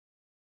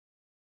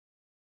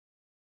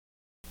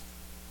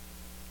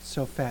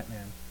So fat,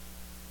 man.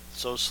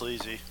 So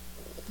sleazy.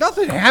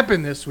 Nothing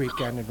happened this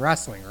weekend in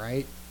wrestling,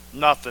 right?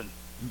 Nothing.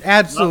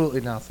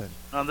 Absolutely nothing.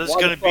 Now this is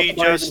going to be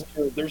just...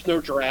 There's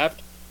no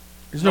draft.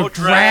 There's no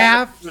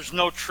draft. There's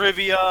no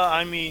trivia.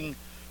 I mean,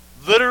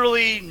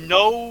 literally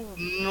no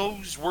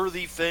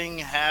newsworthy thing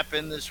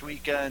happened this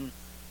weekend.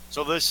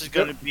 So this is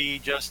going to be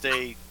just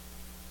a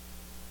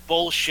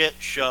bullshit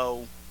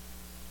show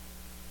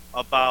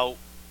about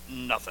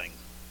nothing.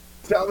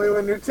 Tell me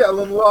when you're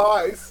telling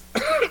lies.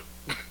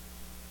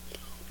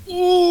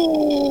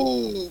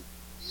 Ooh,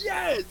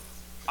 yes.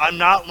 I'm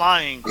not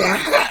lying.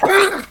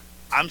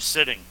 I'm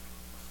sitting.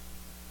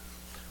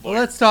 Well,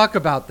 let's talk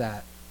about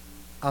that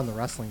on the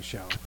wrestling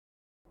show.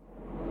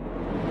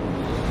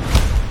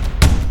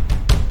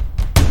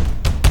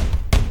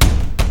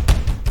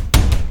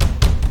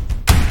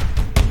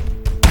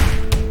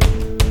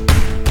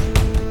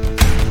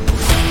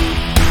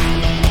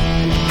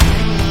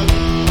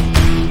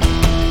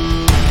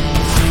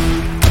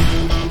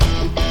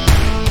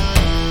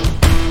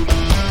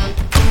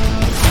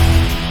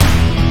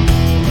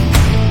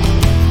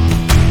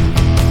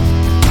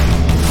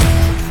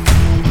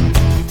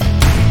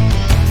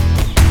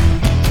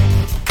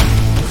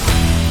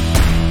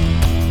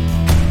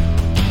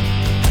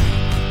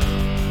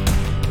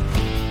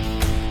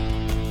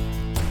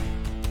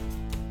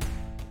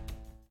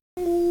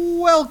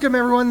 Welcome,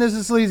 everyone. This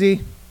is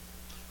Sleazy.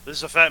 This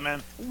is a fat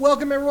man.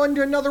 Welcome, everyone,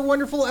 to another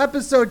wonderful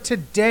episode.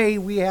 Today,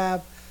 we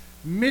have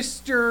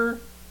Mr.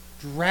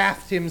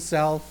 Draft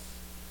himself.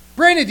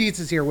 Brandon Dietz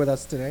is here with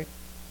us today.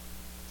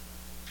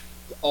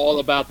 All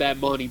about that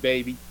money,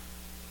 baby.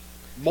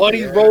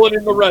 Money's rolling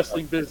in the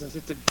wrestling business.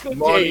 It's a good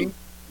game.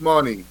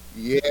 Money.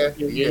 Yeah. I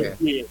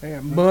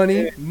got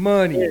money.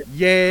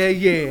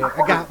 Yeah.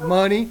 I got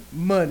money.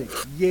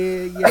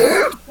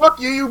 Yeah.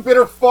 Fuck you, you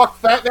bitter fuck,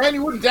 fat man.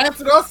 You wouldn't dance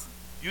with us?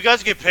 You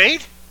guys get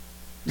paid?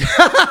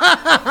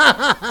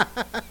 I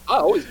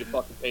always get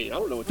fucking paid. I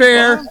don't know what's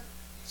Fair. going on.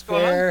 What's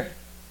going on?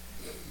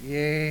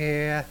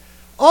 Yeah.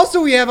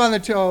 Also, we have on the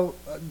toe.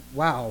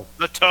 Wow.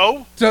 The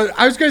toe? So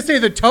I was going to say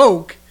the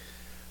toke.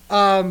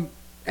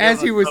 As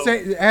he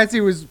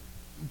was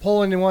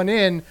pulling one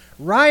in,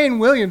 Ryan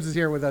Williams is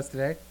here with us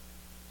today.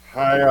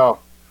 Hi,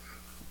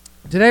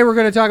 Today we're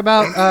going to talk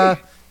about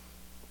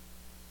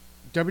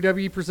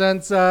WWE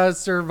presents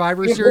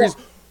Survivor Series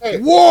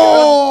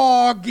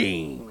WarGames.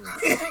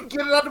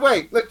 Get it out of the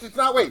way. Let's just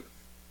not wait.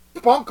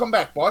 Punk, come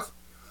back, boss.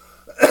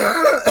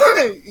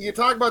 You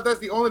talk about that's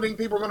the only thing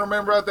people are going to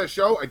remember about that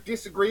show. I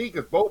disagree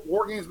because both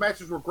WarGames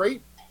matches were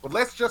great, but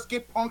let's just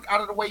get Punk out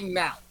of the way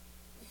now.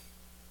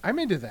 I'm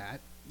into that.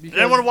 Did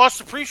anyone watch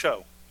the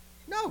pre-show?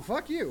 No,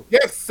 fuck you.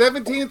 Yes,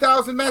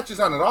 17,000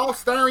 matches on it, all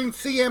starring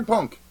CM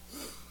Punk.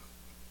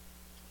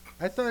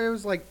 I thought it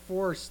was like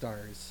 4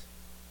 stars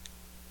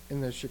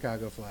in the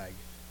Chicago flag.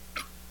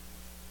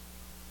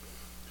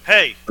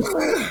 Hey,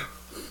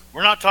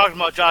 we're not talking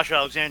about Josh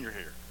Alexander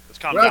here. Let's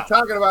calm We're down. not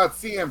talking about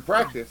CM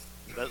practice.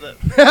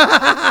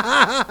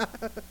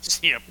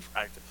 CM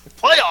practice.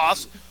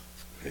 Playoffs?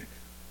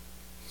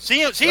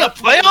 CM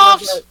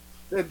playoffs?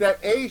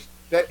 That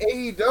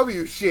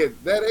AEW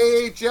shit, that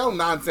AHL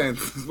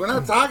nonsense. We're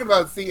not talking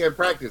about CM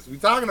practice. We're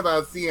talking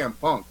about CM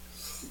Punk.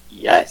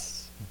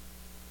 Yes.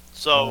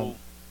 So,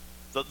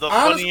 the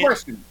honest funny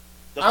question.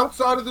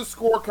 Outside of the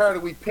scorecard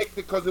that we picked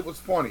because it was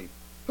funny,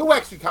 who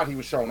actually thought he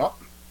was showing up?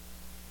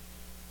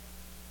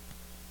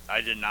 I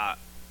did not.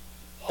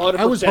 100%.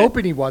 I was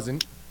hoping he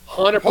wasn't.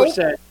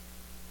 100%.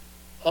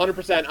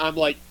 100%. I'm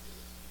like,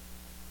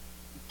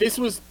 this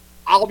was,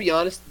 I'll be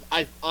honest,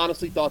 I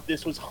honestly thought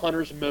this was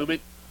Hunter's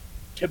moment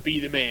to be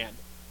the man.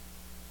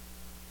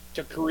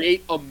 To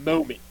create a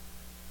moment.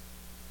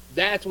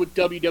 That's what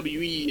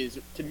WWE is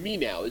to me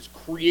now, is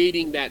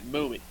creating that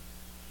moment.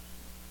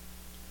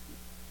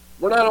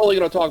 We're not only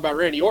going to talk about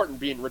Randy Orton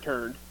being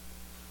returned,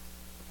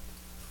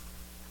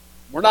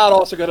 we're not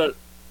also going to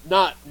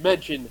not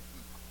mention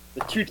the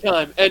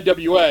 2-time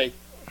NWA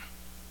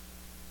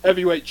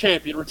heavyweight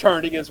champion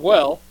returning as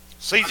well.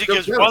 Sleazy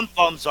gives one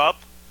thumbs up.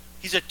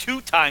 He's a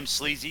 2-time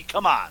Sleazy.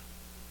 Come on.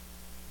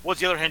 What's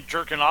the other hand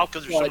jerking off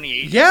because there's so many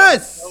Asians?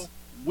 Yes!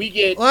 We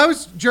get... Well, I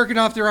was jerking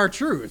off to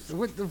R-Truth.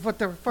 What the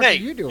fuck are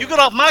you doing? You got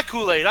off my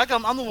Kool-Aid.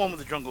 I'm the one with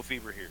the jungle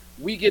fever here.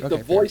 We get the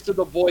voice of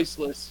the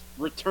voiceless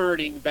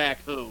returning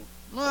back home.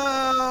 Well,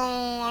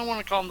 I want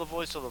to call him the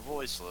voice of the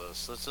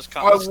voiceless. Let's just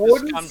call. I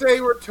wouldn't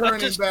say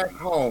returning back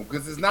home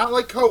because it's not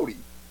like Cody.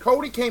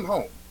 Cody came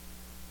home.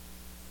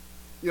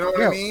 You know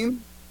what I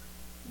mean?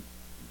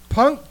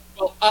 Punk.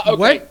 Well, okay.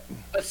 What?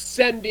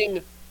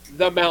 Ascending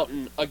the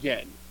mountain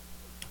again.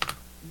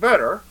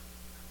 Better.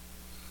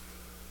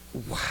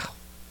 Wow.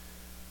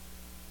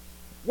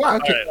 Wow.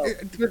 Okay.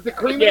 The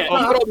cream even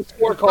on the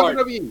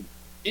scorecard.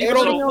 Even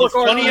on the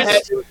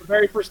scorecard, it was the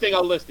very first thing I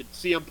listed.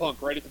 CM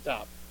Punk right at the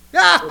top.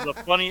 So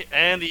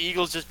and the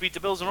Eagles just beat the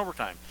Bills in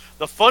overtime.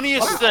 The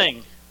funniest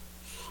thing,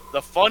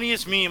 the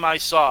funniest meme I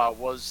saw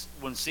was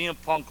when CM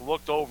Punk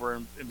looked over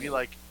and be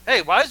like,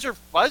 "Hey, why is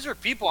there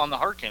people on the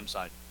hard cam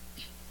side?"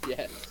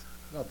 Yes.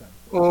 Well done.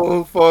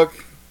 Oh fuck!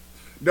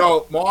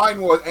 No,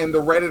 mine was, and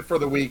the Reddit for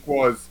the week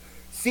was,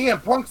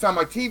 CM Punk's on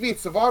my TV at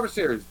Survivor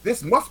Series.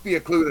 This must be a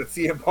clue that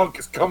CM Punk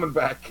is coming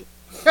back.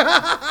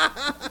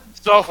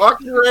 So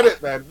Fucking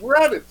Reddit, man.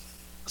 Reddit.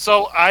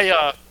 So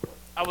I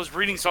was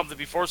reading something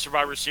before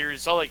Survivor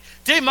Series. So like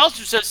Dave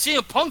Meltzer said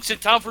CM Punk's in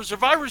town for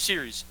Survivor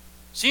Series.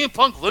 CM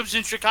Punk lives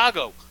in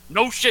Chicago.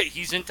 No shit,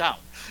 he's in town.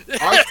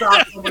 I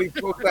saw somebody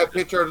post that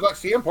picture. Look,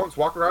 CM Punk's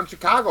walking around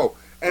Chicago.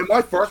 And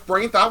my first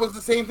brain thought was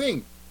the same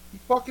thing. He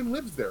fucking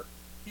lives there.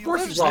 He Of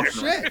course lives he's no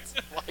there. shit.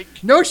 Like,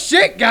 No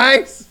shit,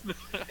 guys.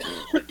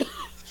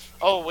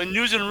 oh, in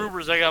news and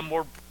rumors, I got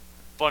more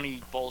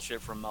funny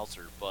bullshit from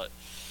Meltzer. But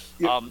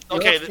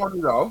okay. That's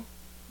funny though.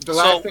 The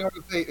last thing I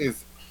want to say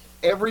is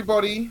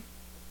everybody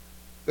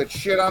that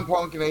shit on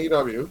Punk in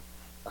AEW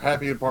are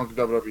happy with Punk in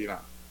WWE now.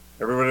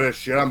 Everybody that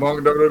shit on Punk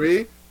in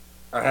WWE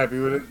are happy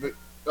with it.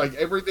 Like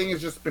everything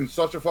has just been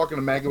such a fucking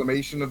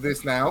amalgamation of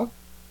this now.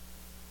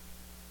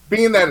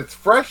 Being that it's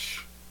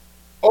fresh,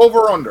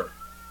 over under.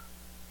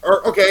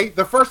 Or okay,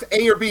 the first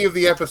A or B of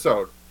the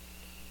episode.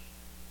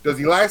 Does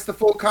he last the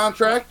full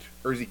contract,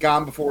 or is he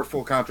gone before his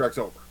full contract's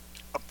over?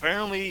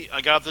 apparently,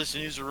 I got this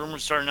in news and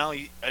rumors starting now.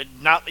 He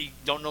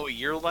don't know a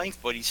year length,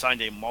 but he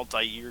signed a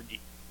multi-year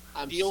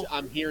deal.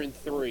 I'm hearing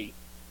 3.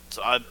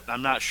 So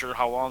I'm not sure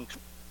how long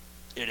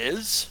it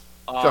is.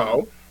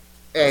 So,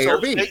 A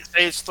or B?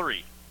 Say it's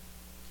 3.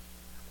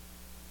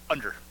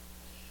 Under.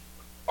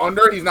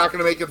 Under, he's not going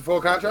to make it the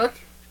full contract?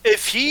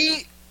 If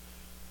he's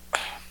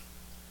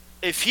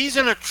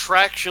an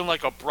attraction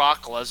like a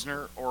Brock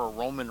Lesnar or a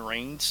Roman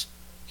Reigns,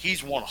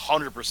 he's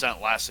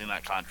 100% lasting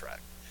that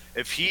contract.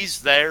 If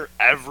he's there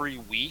every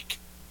week,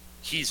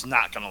 he's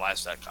not going to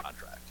last that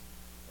contract.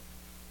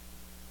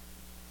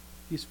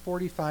 He's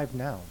 45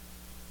 now.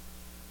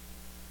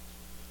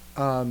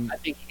 I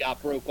think he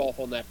got broke off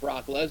on that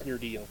Brock Lesnar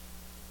deal.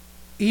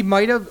 He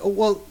might have.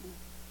 Well,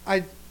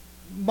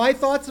 my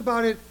thoughts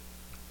about it,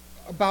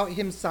 about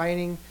him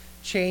signing,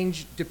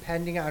 change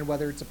depending on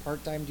whether it's a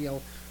part-time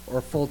deal or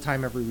a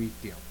full-time every week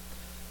deal.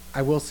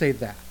 I will say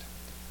that.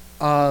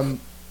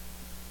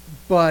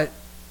 But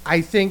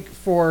I think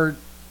for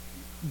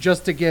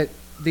just to get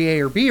the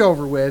A or B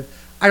over with,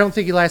 I don't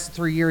think he lasted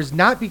 3 years.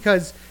 Not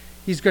because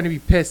he's going to be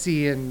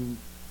pissy and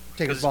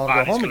take his ball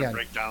and go home again.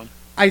 Break down.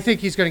 I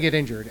think he's going to get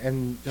injured,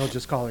 and he'll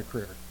just call it a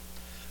career.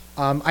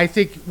 I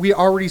think we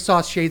already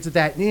saw shades of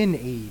that in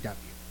AEW.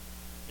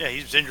 Yeah,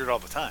 he's injured all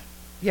the time.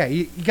 Yeah,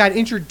 he got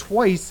injured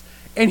twice,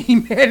 and he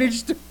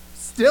managed to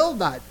still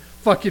not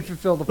fucking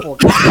fulfill the full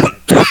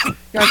contract. Got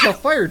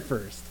himself fired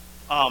first.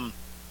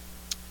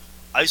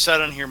 I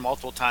said on here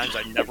multiple times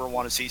I never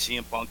want to see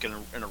CM Punk in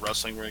a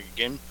wrestling ring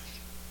again.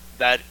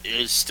 That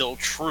is still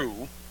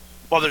true.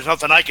 Well, there's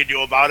nothing I can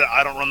do about it.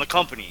 I don't run the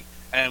company,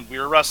 and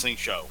we're a wrestling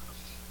show.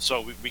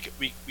 So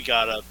we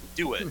gotta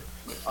do it.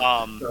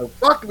 So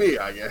fuck me,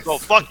 I guess. So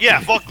fuck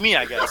me,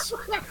 I guess.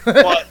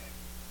 But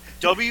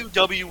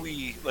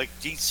WWE, like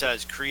Deet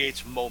says,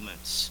 creates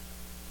moments.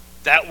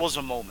 That was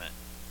a moment.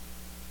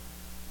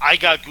 I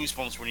got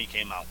goosebumps when he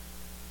came out.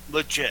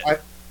 Legit.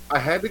 I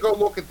had to go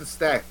look at the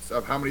stats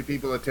of how many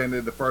people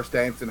attended the first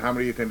dance and how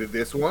many attended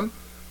this one,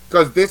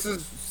 because this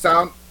is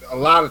a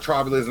lot of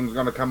tribalism is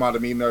going to come out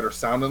of me that are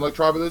sounding like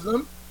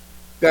tribalism.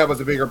 That was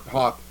a bigger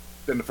pop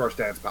than the first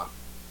dance pop.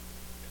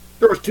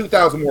 There was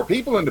 2,000 more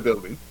people in the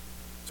building.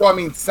 So, I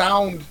mean,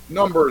 sound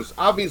numbers,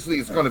 obviously,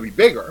 is going to be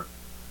bigger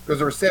because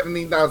there were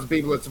 17,000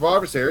 people at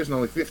Survivor Series and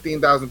only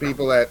 15,000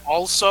 people at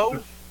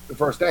also the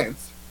first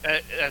dance.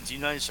 At the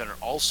United Center.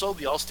 Also,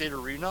 the Allstate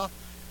Arena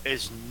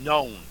is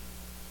known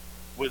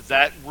with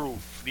that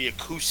roof. The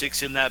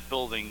acoustics in that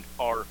building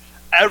are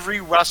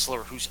every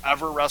wrestler who's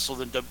ever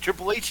wrestled in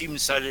Triple H even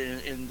said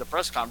it in the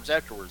press conference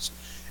afterwards.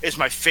 It's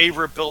my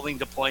favorite building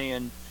to play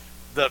in.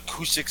 The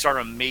acoustics are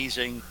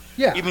amazing.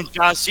 Yeah. Even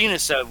John Cena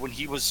said when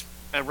he was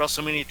at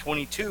WrestleMania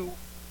 22,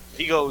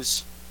 he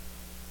goes,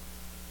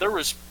 there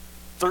was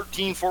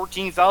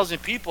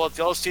 14,000 people at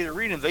the Allstate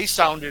Arena. They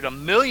sounded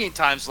 1,000,000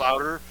 times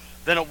louder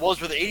than it was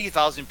with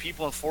 80,000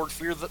 people in Ford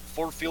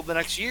Field the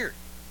next year.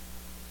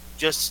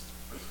 Just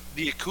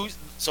the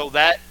acoustic, so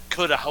that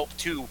could have helped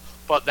too.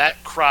 But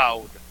that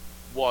crowd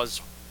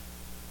was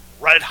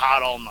red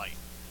hot all night.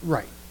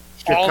 Right.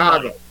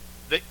 Chicago.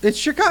 It's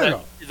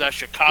Chicago. That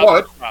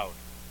Chicago crowd.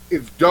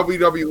 It's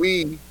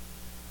WWE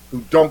who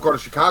don't go to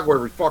Chicago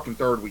every fucking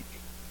third week.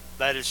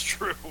 That is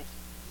true.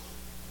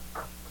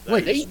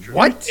 Wait,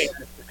 what?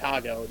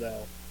 Chicago,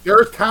 though.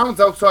 There's towns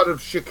outside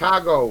of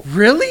Chicago.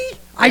 Really?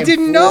 I And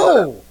didn't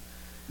Florida. know.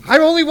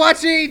 I'm only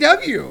watching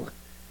AEW.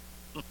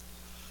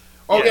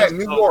 Oh, Yeah,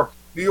 yeah,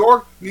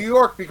 New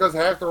York, because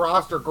half the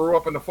roster grew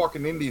up in the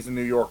fucking Indies in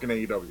New York and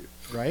AEW.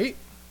 Right?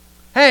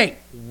 Hey,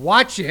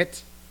 watch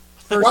it.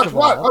 First Watch of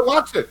what? all. I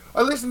watched it.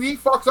 I listen to you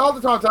fucks all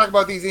the time talking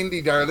about these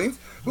indie darlings.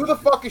 Who the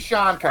fuck is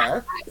Sean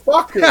Carr?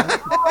 Fuck him.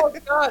 Oh,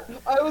 God.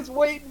 I was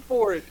waiting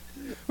for it.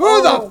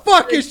 Who the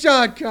fuck is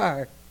Sean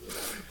Carr?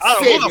 I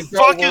don't know who the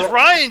fuck is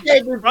Ryan.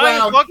 David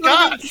Ryan, Brown. fuck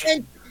gosh.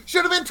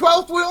 Should have been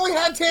 12th. We only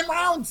had 10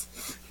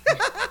 rounds.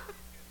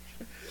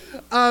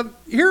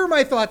 Here are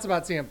my thoughts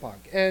about CM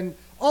Punk. And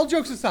all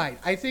jokes aside,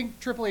 I think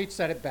Triple H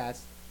said it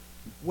best.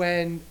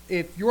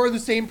 If you're the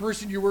same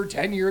person you were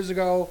 10 years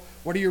ago,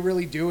 what are you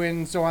really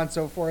doing? So on and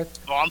so forth.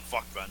 Oh, I'm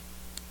fucked then.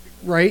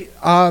 Right?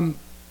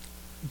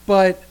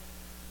 But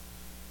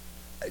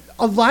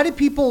a lot of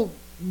people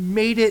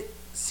made it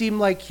seem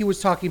like he was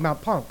talking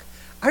about Punk.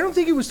 I don't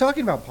think he was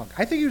talking about Punk.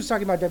 I think he was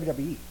talking about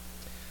WWE.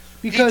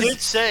 Because he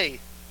did say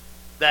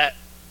that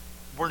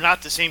we're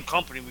not the same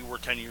company we were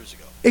 10 years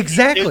ago.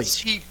 Exactly.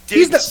 He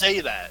did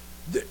say that.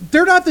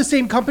 They're not the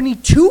same company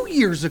 2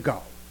 years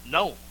ago.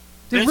 No.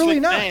 They're Vince really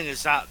McMahon not.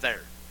 is not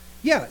there.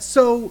 Yeah,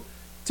 so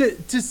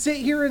to sit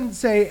here and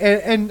say,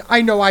 and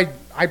I know I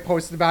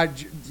posted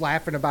about it,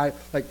 laughing about it,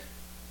 like,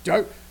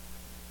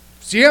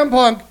 CM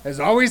Punk has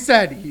always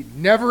said he'd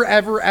never,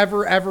 ever,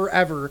 ever, ever,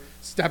 ever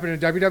step in a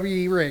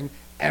WWE ring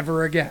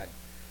ever again.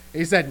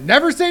 He said,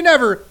 never say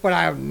never, but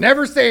I am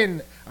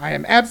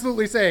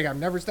absolutely saying I'm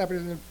never stepping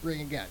in the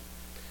ring again.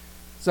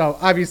 So,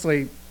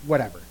 obviously,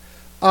 whatever.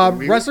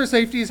 Wrestler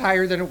safety is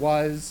higher than it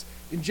was.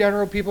 In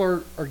general,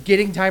 people are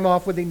getting time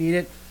off when they need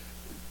it.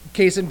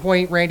 Case in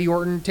point, Randy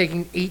Orton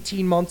taking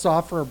 18 months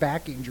off for a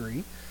back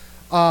injury.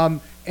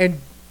 And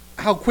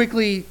how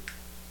quickly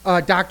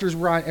doctors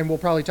were on, and we'll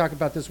probably talk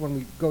about this when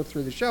we go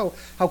through the show,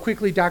 how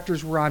quickly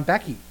doctors were on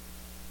Becky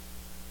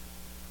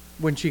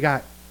when she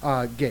got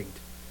gigged.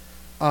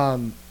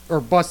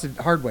 Or busted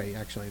hard way,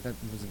 actually. That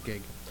wasn't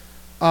gig.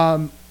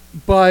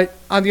 But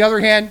on the other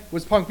hand,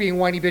 was Punk being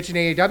whiny bitch in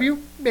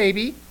AEW?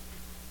 Maybe.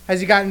 Has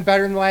he gotten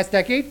better in the last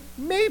decade?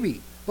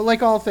 Maybe. But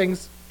like all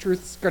things,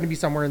 truth's going to be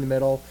somewhere in the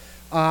middle.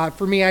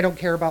 For me, I don't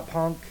care about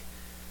Punk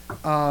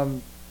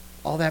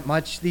all that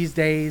much these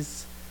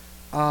days.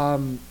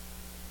 I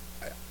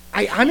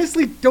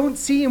honestly don't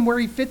see him where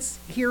he fits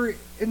here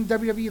in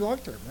WWE long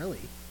term, really.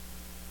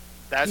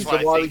 That's why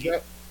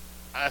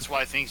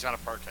I think he's on a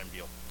part-time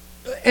deal.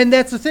 And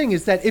that's the thing,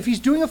 is that if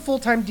he's doing a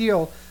full-time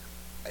deal,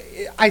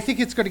 I think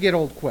it's going to get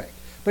old quick.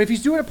 But if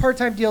he's doing a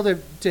part-time deal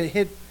to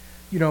hit,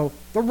 the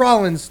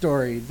Rollins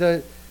story,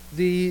 the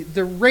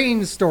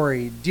Reigns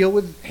story, deal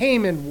with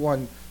Heyman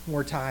one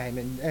more time,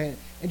 and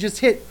just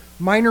hit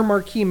minor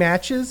marquee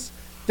matches,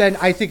 then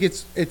I think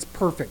it's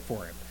perfect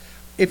for him.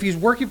 If he's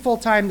working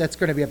full-time, that's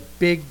going to be a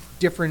big,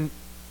 different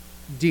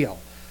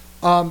deal.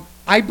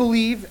 I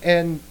believe,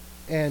 and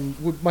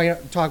we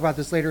might talk about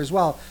this later as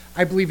well,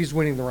 I believe he's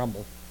winning the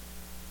Rumble.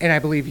 And I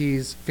believe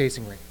he's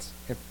facing Reigns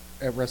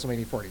at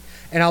WrestleMania 40.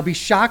 And I'll be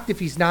shocked if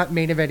he's not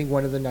main eventing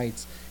one of the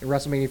nights at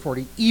WrestleMania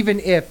 40, even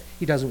if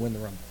he doesn't win the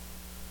Rumble.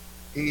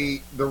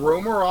 The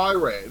rumor I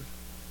read,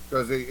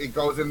 because it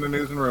goes in the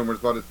news and rumors,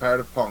 but it's part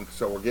of Punk,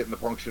 so we're getting the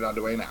Punk shit out of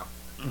the way now.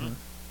 Mm-hmm.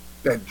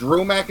 That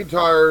Drew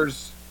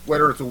McIntyre's,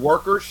 whether it's a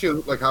work or a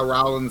shoot, like how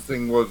Rollins'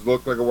 thing was,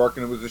 looked like a work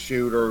and it was a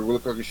shoot, or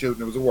looked like a shoot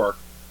and it was a work.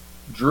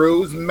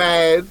 Drew's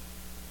mad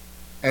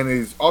and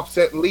is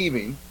upset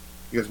leaving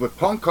because with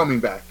Punk coming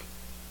back,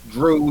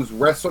 Drew's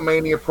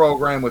WrestleMania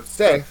program with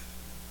Seth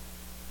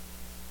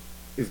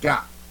is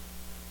gone.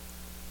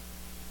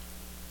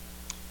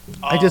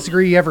 I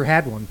disagree he ever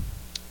had one.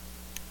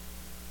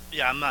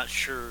 Yeah, I'm not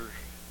sure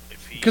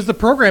if he... Because the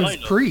program's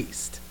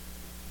Priest.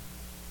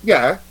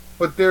 Yeah,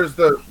 but there's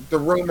the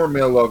rumor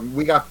mill of,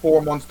 we got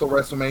 4 months till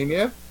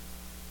WrestleMania,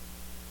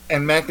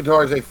 and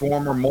McIntyre is a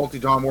former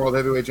multi-time world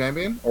heavyweight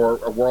champion, or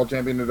a world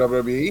champion in the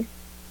WWE.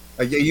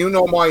 You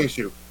know my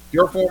issue.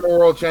 You're a former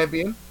world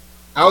champion.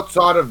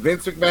 Outside of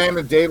Vince McMahon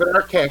and David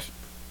Arquette,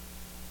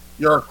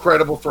 you're a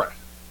credible threat.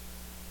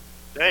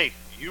 Hey,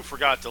 you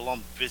forgot to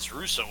lump Vince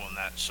Russo in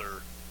that,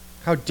 sir.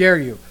 How dare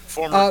you?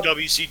 Former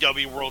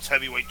WCW World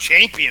Heavyweight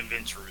Champion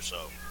Vince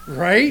Russo.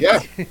 Right?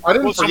 Yeah, I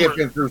didn't forget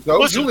Vince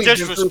Russo. You leave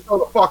Vince Russo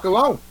the fuck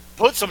alone.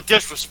 Put some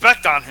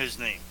disrespect on his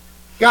name.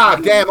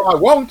 God damn, I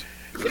won't.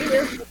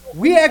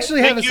 We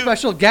actually have a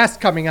special guest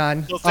coming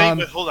on. So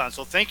hold on.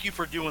 So thank you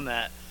for doing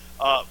that,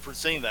 for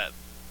saying that.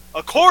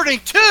 According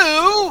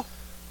to...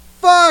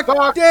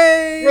 Fuck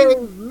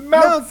Dave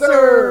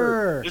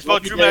Meltzer! It's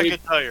about Drew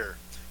McIntyre.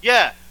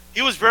 Yeah,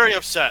 he was very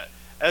upset.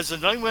 As the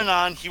night went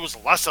on, he was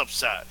less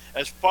upset.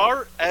 As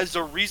far as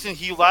the reason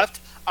he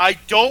left, I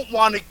don't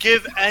want to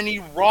give any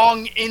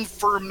wrong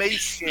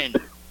information.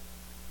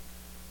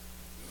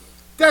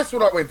 That's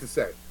what I went to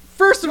say.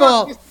 First of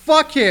all,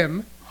 fuck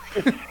him.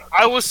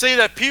 I will say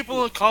that people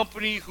in the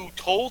company who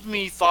told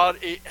me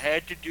thought it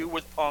had to do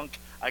with Punk.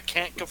 I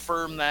can't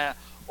confirm that.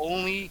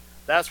 Only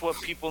that's what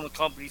people in the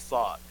company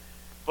thought.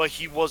 But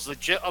he was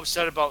legit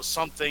upset about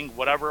something,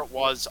 whatever it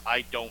was,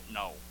 I don't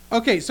know.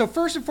 Okay, so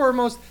first and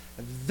foremost,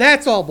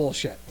 that's all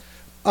bullshit.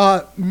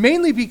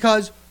 Mainly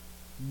because,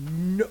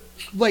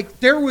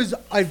 there was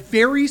a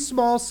very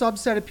small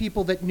subset of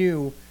people that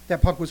knew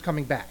that Punk was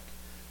coming back.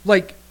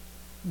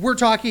 We're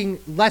talking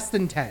less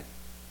than 10.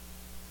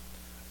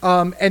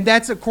 And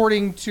that's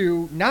according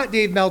to not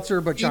Dave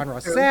Meltzer, but John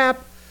Ross Sapp.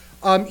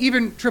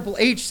 Even Triple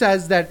H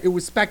says that it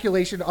was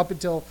speculation up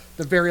until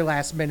the very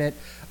last minute.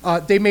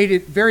 They made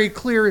it very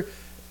clear.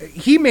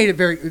 He made it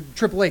very,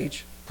 Triple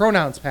H,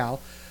 pronouns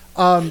pal.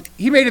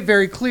 He made it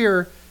very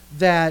clear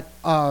that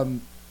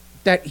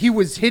that he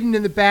was hidden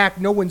in the back.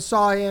 No one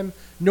saw him.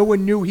 No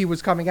one knew he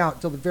was coming out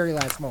until the very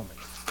last moment.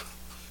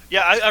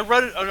 Yeah, I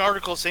read an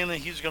article saying that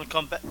he was going to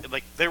come back.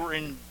 Like they were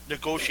in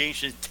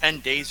negotiations 10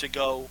 days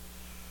ago.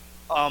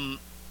 But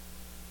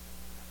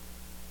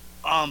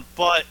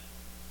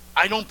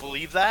I don't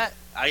believe that.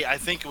 I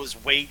think it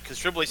was wait because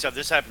Triple H said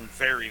this happened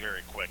very, very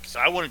quick. So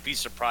I wouldn't be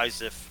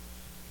surprised if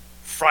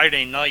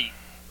Friday night,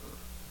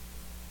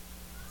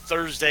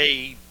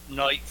 Thursday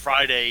night,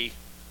 Friday,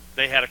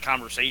 they had a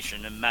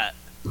conversation and met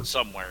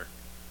somewhere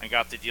and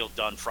got the deal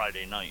done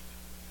Friday night.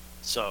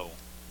 So.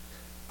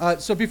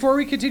 So before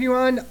we continue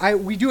on,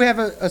 we do have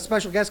a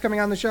special guest coming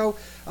on the show.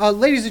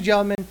 Ladies and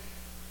gentlemen,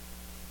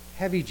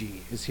 Heavy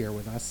G is here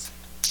with us.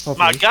 Hopefully.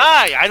 My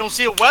guy! I don't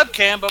see a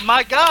webcam, but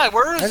my guy,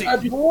 where is he? My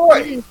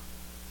boy!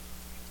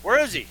 Where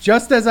is he?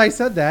 Just as I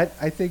said that,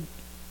 I think...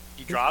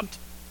 He dropped?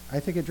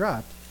 I think it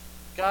dropped.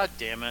 God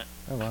damn it.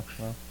 Oh,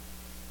 well.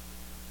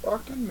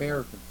 Fucking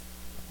Americans.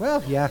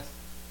 Well, yeah.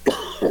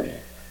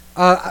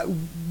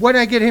 When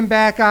I get him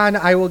back on,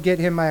 I will get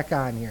him back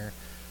on here.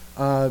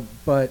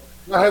 But...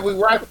 Now, have we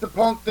wrapped the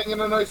Punk thing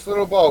in a nice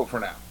little bow for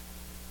now?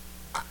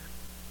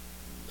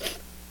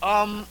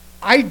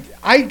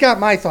 I got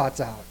my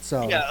thoughts out,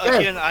 so... Yeah,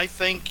 again, I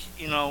think,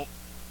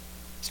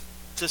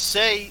 to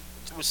say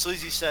what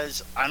Sleazy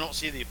says, I don't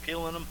see the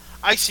appeal in him.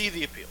 I see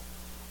the appeal.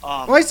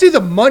 Well, I see the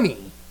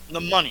money.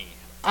 The money.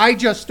 I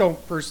just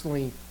don't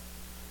personally...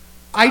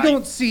 I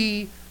don't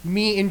see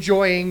me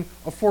enjoying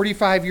a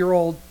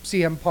 45-year-old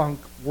CM Punk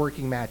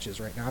working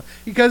matches right now,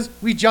 because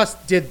we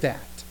just did that.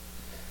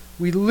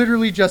 We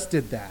literally just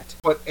did that.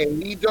 But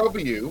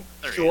AEW,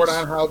 short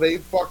on how they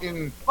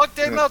fucking... Fuck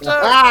Dave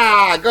Meltzer!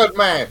 Good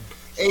man.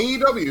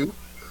 AEW,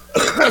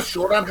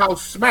 short on how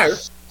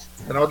smart,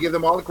 and I'll give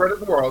them all the credit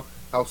in the world,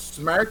 how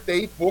smart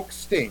they book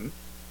Sting.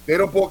 They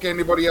don't book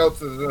anybody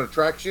else as an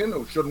attraction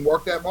who shouldn't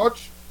work that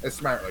much as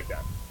smart like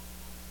that.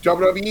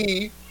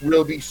 WWE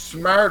will be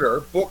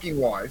smarter,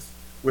 booking-wise,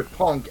 with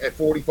Punk at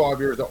 45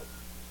 years old.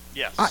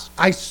 Yes.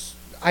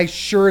 I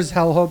sure as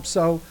hell hope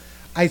so.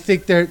 I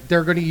think they're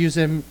going to use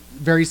him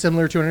very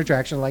similar to an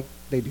attraction like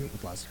they do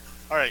with Lesnar.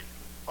 All right.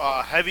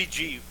 Heavy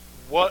G,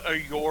 what are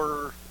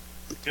your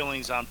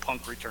feelings on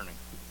Punk returning?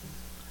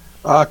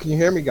 Can you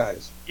hear me,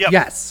 guys? Yep.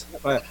 Yes.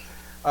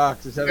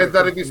 Is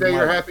that if you say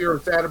you're happy or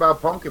sad about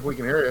Punk, if we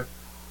can hear you?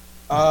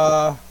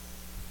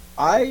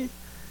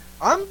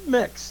 I'm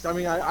mixed. I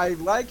mean, I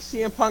like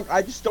CM Punk.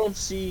 I just don't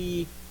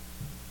see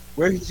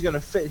where he's going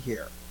to fit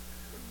here.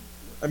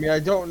 I mean, I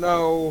don't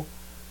know.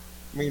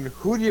 I mean,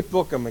 who do you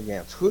book him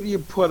against? Who do you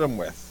put him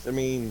with? I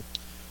mean...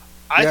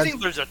 I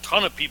think there's a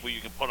ton of people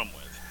you can put him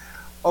with.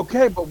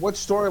 Okay, but what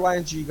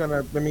storylines are you going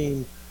to... I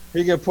mean, who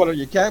are you going to put him...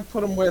 You can't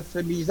put him with...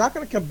 I mean, he's not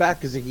going to come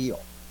back as a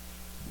heel.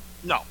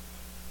 No.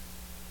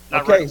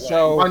 Not okay, right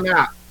so... Why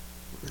not?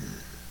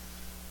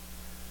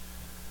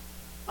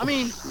 I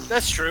mean,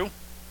 that's true.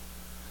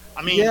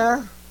 I mean...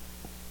 Yeah.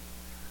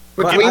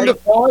 Between the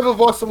five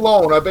of us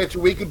alone, I bet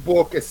you we could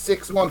book a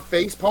 6-month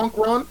face Punk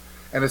run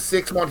and a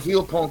 6-month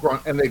heel Punk run,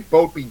 and they'd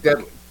both be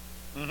deadly.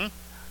 Mm-hmm.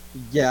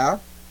 Yeah.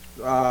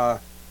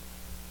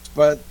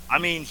 But... I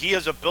mean, he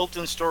has a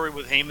built-in story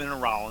with Heyman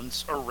and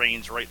Rollins, or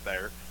Reigns right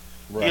there.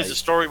 Right. He has a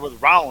story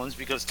with Rollins,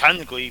 because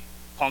technically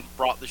Punk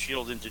brought the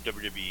Shield into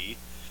WWE.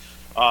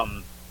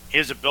 He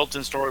has a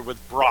built-in story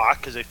with Brock,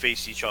 because they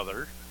faced each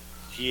other.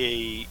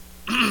 And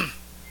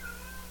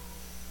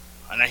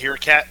I hear a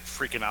cat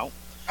freaking out.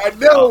 I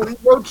know, he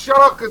won't shut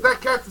up because that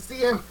cat's a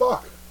CM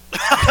fuck.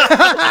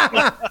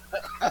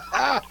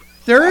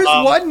 There is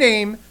one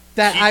name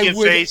that I would... He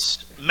can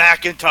face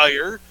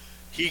McIntyre.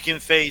 He can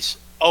face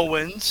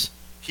Owens.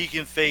 He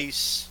can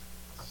face...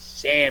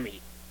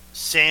 Sammy.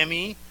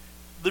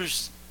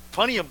 There's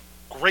plenty of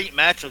great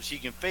matchups he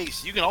can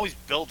face. You can always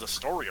build a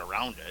story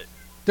around it.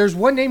 There's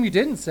one name you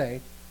didn't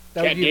say.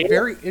 That Chad would be a Gable?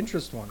 very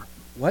interesting one.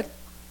 What?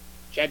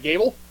 Chad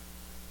Gable?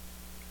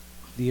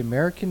 The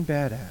American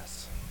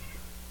Badass.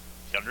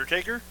 The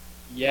Undertaker?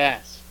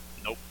 Yes.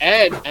 Nope.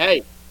 And,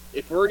 hey,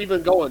 if we're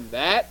even going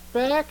that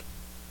back,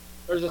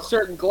 there's a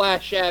certain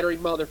glass-shattering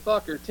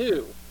motherfucker,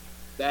 too.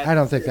 I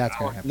don't think that's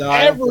going to happen. No,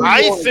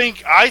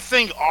 I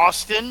think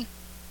Austin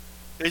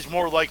is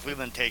more likely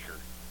than Taker.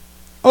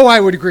 Oh,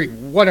 I would agree.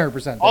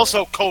 100%.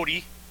 Also,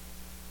 Cody.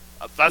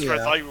 That's what I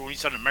Yeah. thought you were when you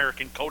said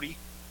American. Cody.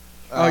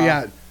 Oh,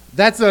 yeah.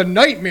 That's a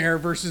nightmare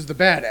versus the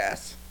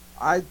Badass.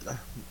 I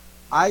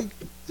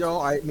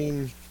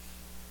mean,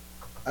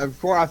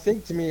 before I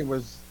think to me it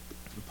was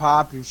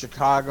Pop in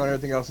Chicago and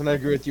everything else, and I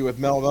agree with you with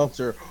Mel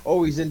Meltzer.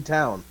 Oh, he's in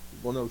town.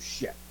 Well, no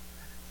shit.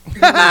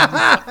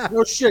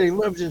 No shit, he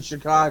lives in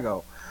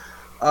Chicago.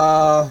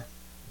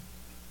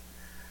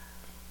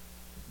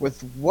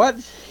 With what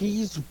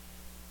he's...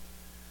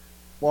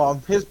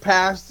 Well, his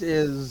past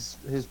is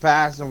his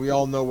past, and we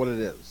all know what it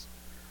is.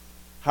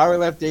 How he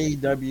left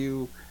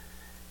AEW...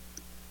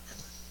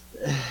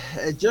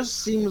 It just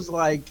seems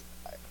like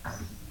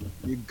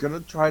you're going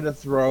to try to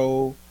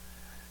throw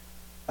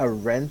a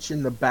wrench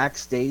in the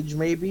backstage,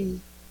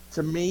 maybe,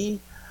 to me.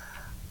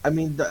 I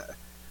mean,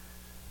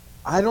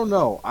 I don't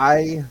know.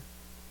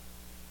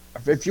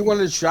 If you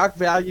wanted shock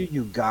value,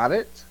 you got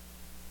it.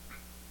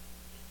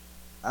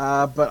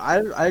 But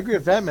I agree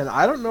with that, man.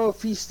 I don't know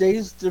if he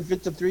stays if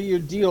it's a 3-year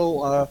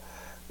deal.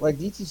 Like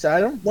DT said,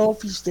 I don't know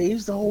if he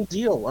stays the whole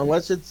deal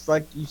unless it's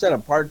like you said, a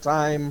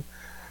part-time,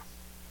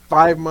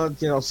 5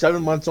 months,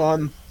 7 months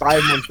on,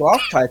 5 months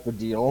off type of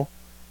deal.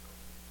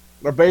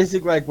 Or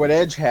basically like what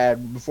Edge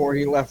had before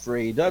he left for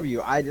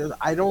AEW.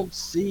 I don't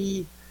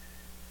see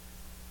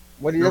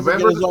when he doesn't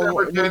November, get his own December,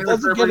 when he January,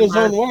 doesn't get February, his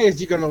own March. way. Is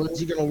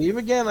he gonna leave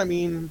again? I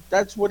mean,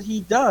 that's what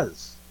he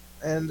does,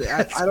 and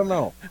I don't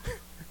know.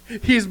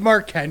 He's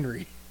Mark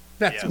Henry.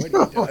 That's Yeah.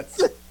 what he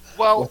does.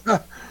 Well,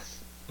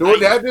 Dude,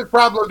 they had this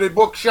problem. They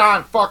booked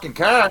Sean fucking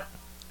Carr.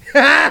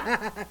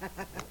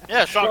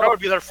 yeah, Sean Carr would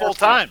be there full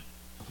time.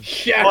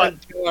 Shout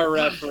out to our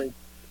referee.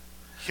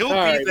 He'll All be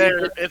right,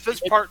 there we- if it's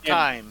part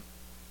time.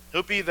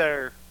 He'll be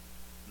there.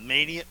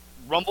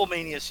 Rumble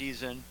Mania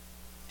season.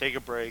 Take a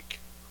break.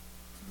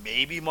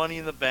 Maybe Money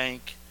in the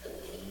Bank.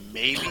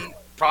 Maybe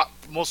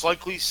most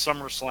likely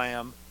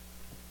SummerSlam.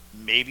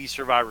 Maybe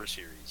Survivor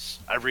Series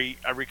every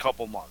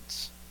couple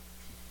months.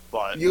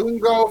 But You can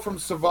go from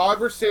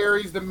Survivor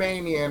Series to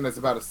Mania, and it's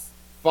about a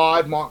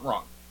 5-month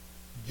run.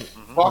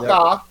 Mhm. Fuck Yep.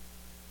 off,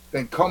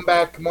 then come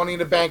back Money in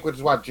the Bank, which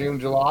is what, June,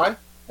 July,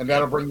 and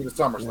that'll bring you to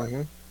SummerSlam.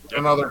 Mhm.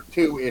 Another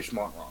 2-ish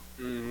month run.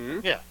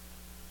 Mm-hmm.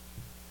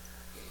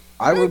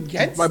 I I'm would.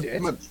 against My,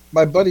 it.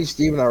 my buddy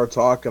Steve and I were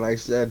talking. I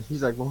said,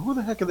 he's like, well, who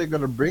the heck are they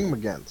going to bring him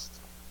against?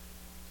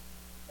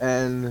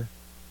 And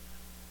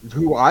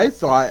who I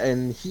thought,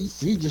 and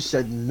he just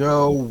said,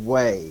 no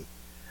way.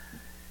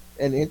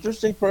 An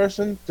interesting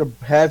person to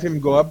have him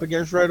go up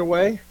against right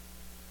away,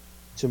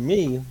 to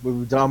me, would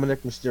be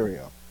Dominic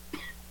Mysterio.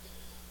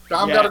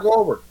 Dom Yeah. got to go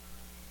over.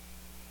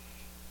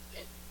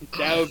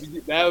 I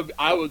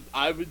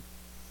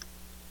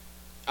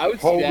would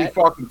see Holy that.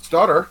 fucking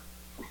stutter.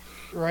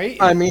 Right?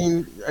 I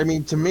mean,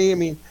 to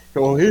me,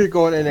 well, here you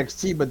go in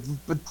NXT, but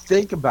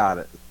think about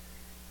it.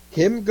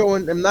 Him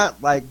going, and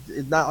not like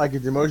a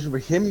demotion,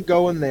 but him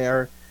going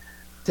there,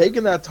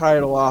 taking that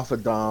title off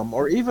of Dom,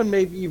 or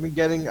maybe even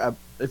getting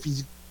if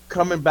he's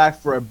coming back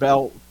for a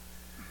belt,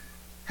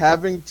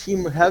 having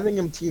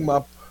him team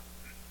up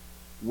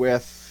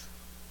with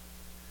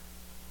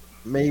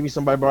maybe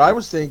somebody. But I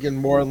was thinking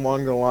more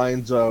along the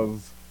lines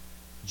of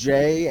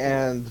Jay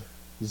and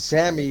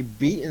Sammy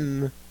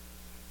beating.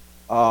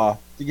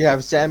 You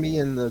have Sammy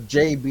and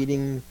Jay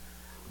beating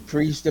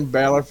Priest and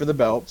Balor for the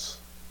belts.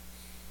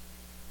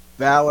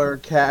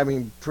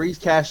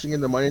 Priest cashing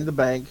in the Money in the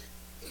Bank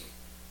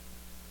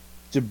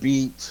to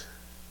beat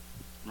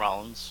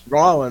Rollins.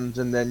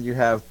 and then you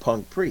have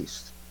Punk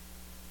Priest.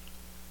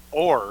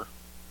 Or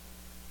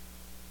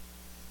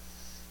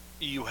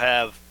you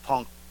have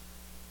Punk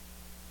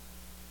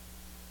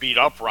beat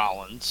up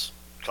Rollins,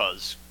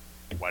 because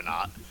why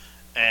not?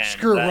 And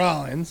Screw then,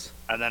 Rollins.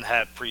 And then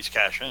have Priest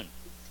cash in.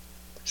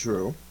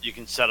 True. You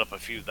can set up a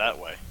feud that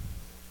way.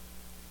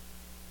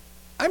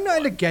 I'm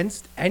not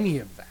against any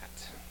of that.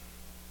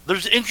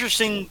 There's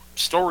interesting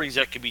stories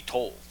that could be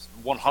told.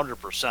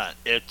 100%.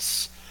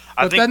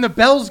 But then the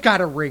bell's got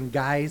to ring,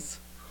 guys.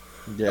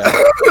 Yeah.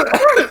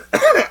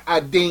 A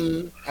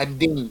ding, a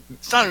ding.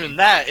 It's not even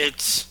that.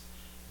 It's,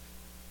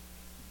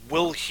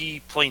 will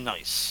he play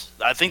nice?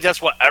 I think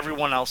that's what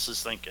everyone else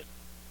is thinking.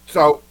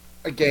 So,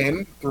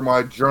 again, through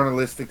my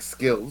journalistic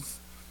skills,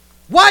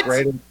 What?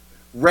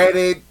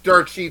 Reddit,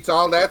 dirt sheets,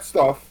 all that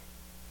stuff,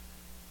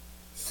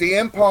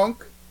 CM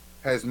Punk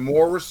has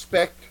more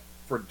respect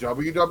for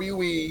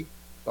WWE,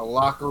 the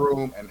locker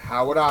room, and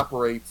how it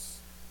operates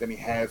than he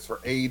has for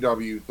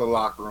AEW, the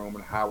locker room,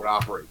 and how it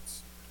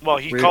operates. Well,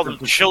 he called them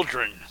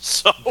children,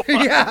 so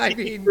Yeah, I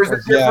mean, There's a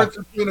Yeah.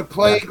 difference between a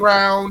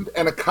playground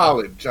and a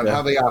college on Yeah.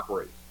 how they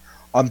operate.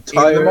 I'm In the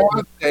tired.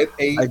 moment that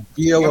I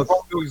deal CM with.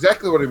 Punk knew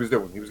exactly what he was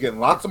doing. He was getting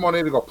lots of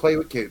money to go play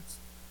with kids.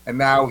 And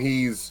now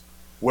he's,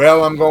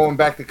 well, I'm going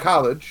back to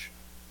college,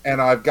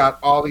 and I've got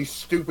all these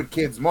stupid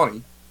kids'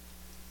 money,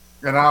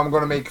 and now I'm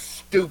going to make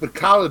stupid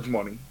college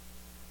money.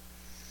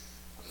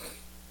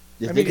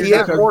 You I think mean, He it's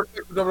has because- more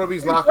respect for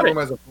WWE's locker room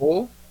as a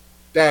whole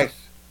that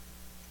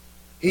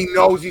he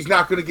knows he's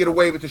not going to get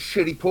away with the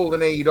shit he pulled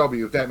in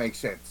AEW, if that makes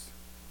sense.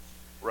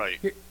 right.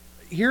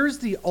 here's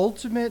the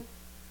ultimate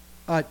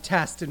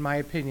test, in my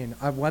opinion,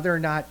 of whether or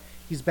not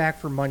he's back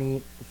for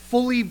money,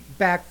 fully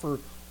back for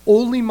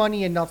only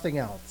money and nothing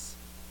else.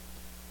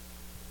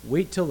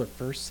 Wait till the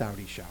first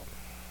Saudi show.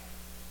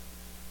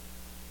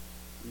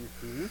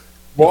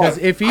 Because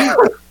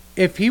But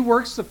if he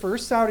works the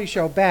first Saudi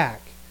show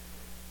back,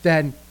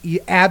 then he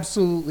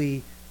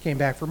absolutely came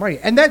back for money.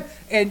 And then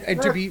and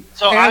to be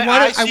So and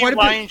I see wanna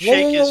Ryan be,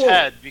 shake his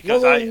head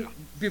because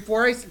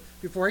before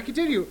I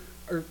continue,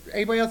 or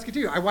anybody else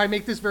continue, I want to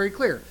make this very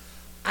clear.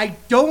 I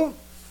don't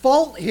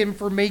fault him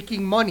for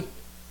making money.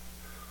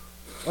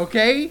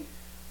 Okay?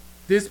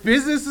 This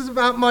business is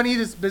about money.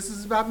 This business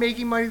is about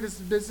making money. This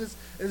business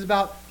is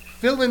about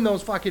filling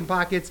those fucking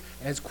pockets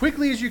as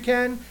quickly as you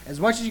can, as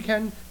much as you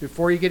can,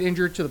 before you get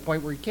injured to the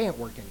point where you can't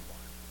work anymore.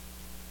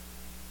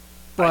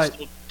 I But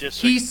still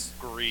he's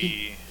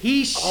disagree.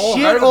 he Oh,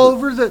 shit hardly.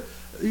 over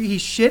he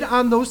shit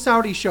on those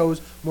Saudi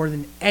shows more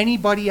than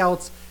anybody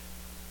else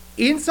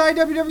inside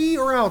WWE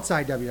or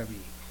outside WWE?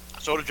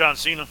 So did John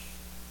Cena.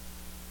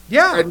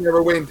 Yeah. And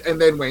never went, and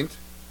then went.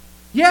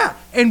 Yeah.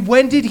 And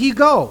when did he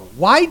go?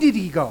 Why did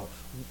he go?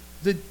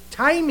 The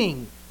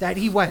timing that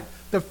he went.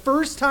 The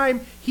first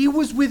time he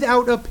was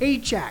without a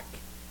paycheck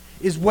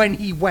is when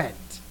he went.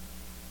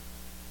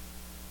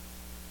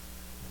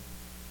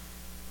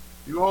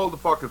 You hold the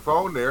fucking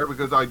phone there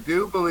because I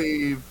do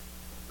believe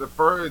the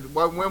first.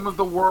 When was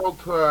the World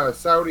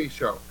Saudi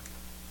show?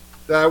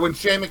 When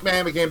Shane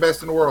McMahon became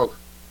best in the world.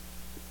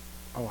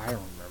 Oh, I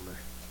don't remember.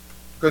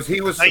 Because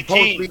he was 19.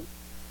 supposed to be.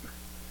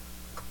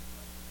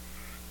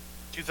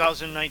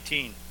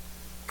 2019.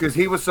 Because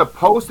he was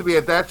supposed to be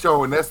at that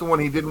show, and that's the one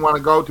he didn't want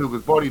to go to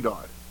because Buddy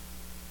died.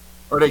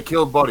 Or they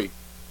killed Buddy.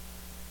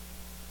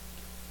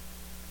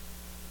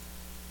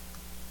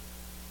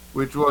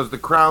 Which was the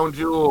Crown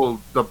Jewel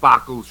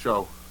debacle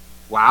show.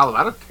 Wow, a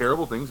lot of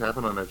terrible things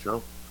happened on that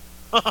show.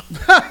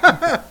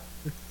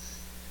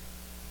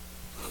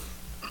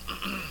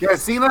 Yeah,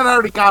 Cena had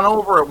already gone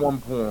over at one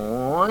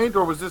point,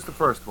 or was this the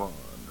first one?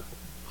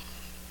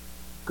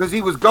 Because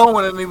he was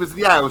going, and it was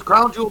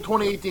Crown Jewel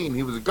 2018.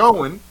 He was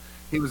going,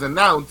 he was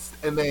announced,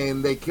 and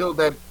then they killed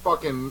that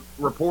fucking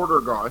reporter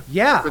guy.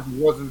 Yeah. Because he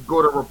wasn't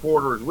good a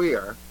reporter as we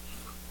are.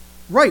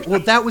 Right. Well,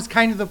 that was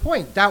kind of the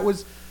point. That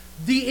was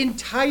the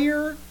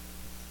entire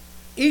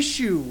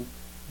issue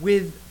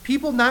with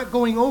people not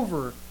going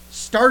over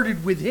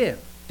started with him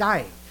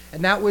dying.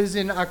 And that was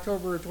in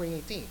October of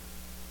 2018.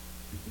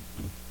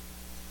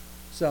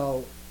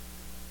 So.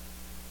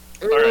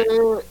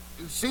 right.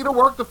 Cena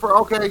worked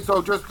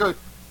so just good.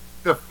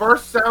 The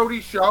first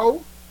Saudi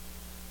show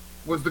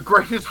was the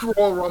greatest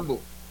Royal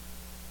Rumble.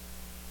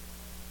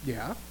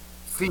 Yeah.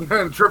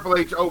 Cena and Triple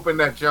H opened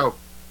that show.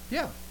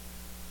 Yeah.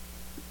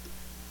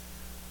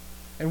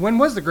 And when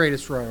was the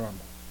greatest Royal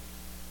Rumble?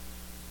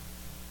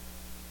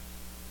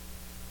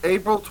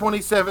 April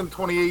 27,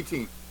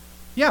 2018.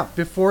 Yeah,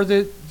 before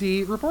the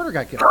reporter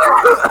got killed.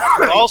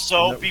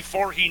 Also,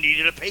 before he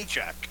needed a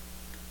paycheck.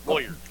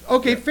 Lawyer.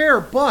 Okay, fair,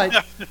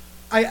 but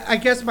I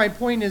guess my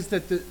point is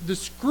that the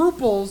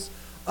scruples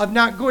of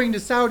not going to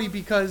Saudi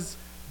because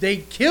they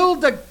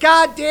killed a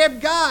goddamn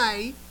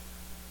guy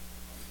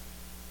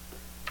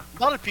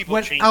A lot of people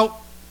went change. out.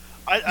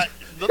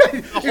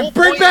 The whole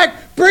bring point-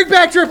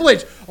 back Triple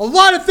H. A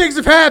lot of things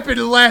have happened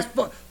in the last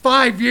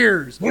 5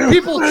 years.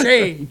 People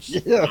change.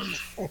 Yeah.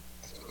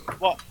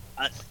 Well,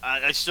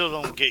 I still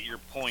don't get your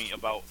point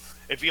about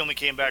if he only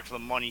came back for the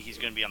money, he's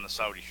going to be on the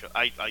Saudi show.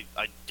 I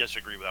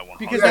disagree with that one.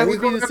 Because Yeah, that he's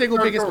would be gonna the single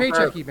start biggest going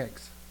paycheck back. he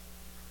makes.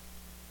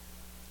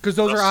 Because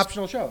those are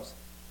optional shows.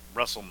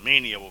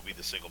 WrestleMania will be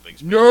the single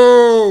biggest.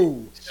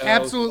 No, So,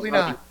 absolutely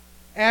not.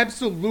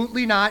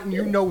 Absolutely not, and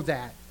you know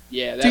that.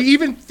 Yeah, To that's,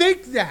 even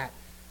think that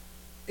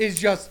is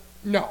just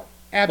no.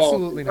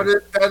 Absolutely not.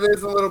 That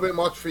is a little bit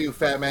much for you,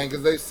 Fat Man,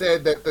 because they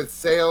said that the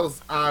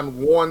sales on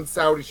one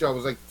Saudi show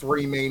was like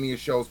 3 Mania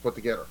shows put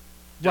together.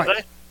 Did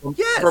Right. they?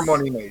 Yes. For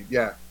money made,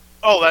 yeah.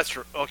 Oh, that's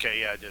true.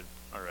 Okay, yeah, I did.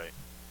 All right.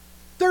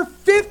 They're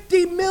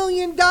 $50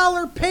 million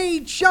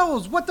paid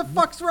shows. What the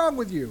fuck's wrong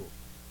with you?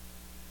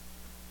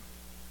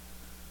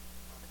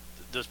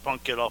 Does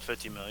Punk get all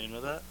 50 million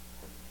of that?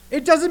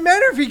 It doesn't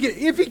matter if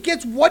he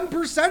gets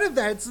 1% of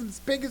that. It's the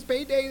biggest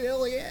payday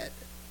he'll get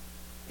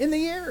in the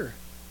year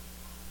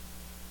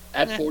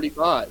at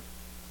 45.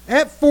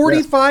 at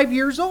 45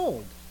 years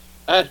old.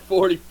 At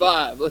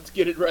 45. Let's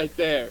get it right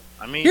there.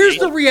 I mean, Here's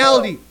the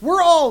reality: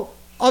 we're all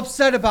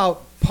upset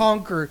about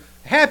Punk or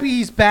happy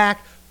he's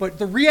back, but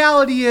the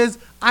reality is,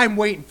 I'm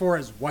waiting for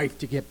his wife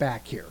to get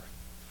back here.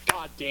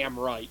 God damn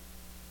right.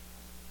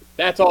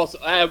 That's also.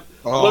 That's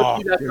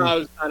dude. how I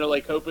was kind of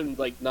like hoping,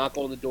 like knock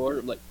on the door.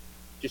 I'm like,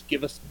 just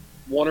give us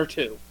 1 or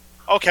 2.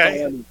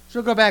 Okay,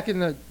 She'll go back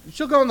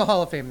she'll go in the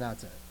Hall of Fame.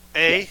 That's it.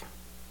 A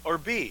or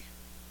B?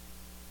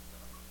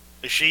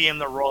 Is she in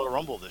the Royal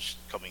Rumble this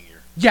coming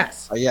year?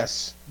 Yes,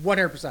 Yes.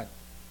 100%.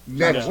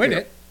 Next Win year.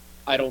 it.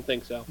 I don't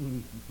think so.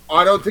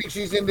 I don't think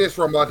she's in this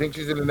Rumble. I think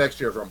she's in the next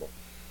year's Rumble.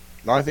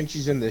 No, I think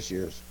she's in this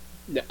year's.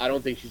 No, I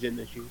don't think she's in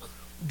this year.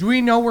 Do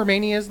we know where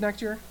Mania is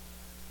next year?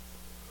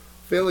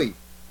 Philly.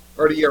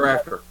 Or the year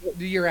after.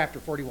 The year after,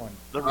 41.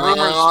 The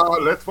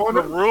rumors. Let's find The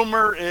it.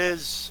 rumor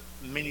is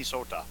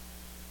Minnesota.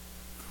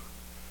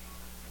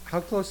 How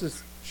close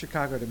is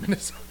Chicago to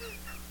Minnesota?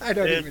 I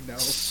don't even know.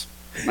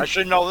 I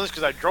should know this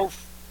because I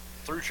drove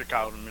through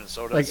Chicago to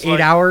Minnesota. Like It's 8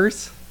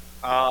 hours?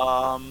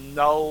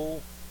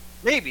 No,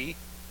 maybe,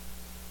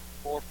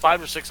 or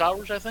 5 or 6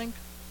 hours. I think.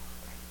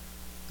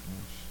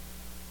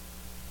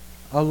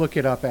 I'll look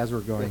it up as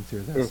we're going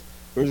through this.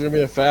 Who's going to be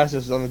the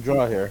fastest on the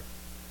draw here?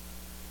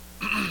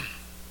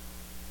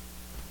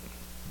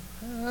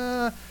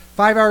 5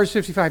 hours,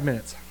 55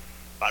 minutes.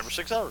 5 or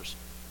 6 hours.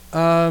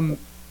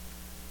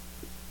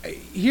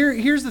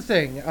 Here's the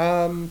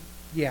thing.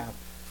 Yeah.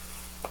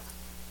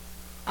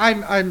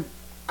 I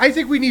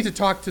think we need to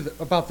talk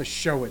about the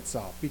show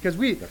itself because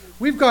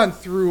we've gone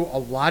through a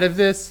lot of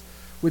this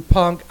with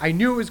Punk. I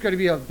knew it was going to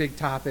be a big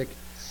topic,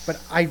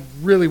 but I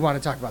really want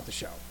to talk about the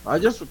show.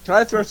 Can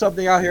I throw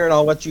something out here and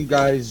I'll let you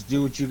guys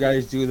do what you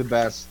guys do the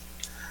best.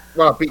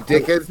 Well, be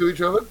dickheads to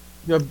each other.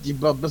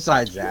 But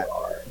besides that,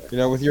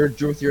 with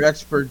your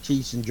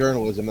expertise in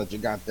journalism that you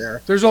got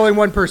there, There's only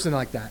one person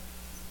like that.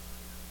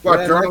 What,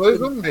 Yeah,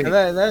 journalism?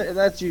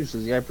 that's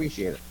useless. I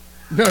appreciate it.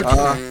 No,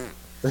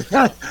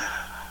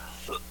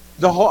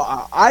 The whole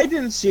I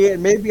didn't see it.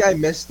 Maybe I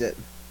missed it,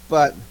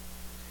 but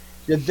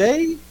did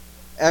they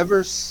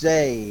ever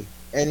say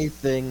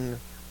anything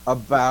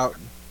about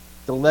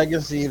the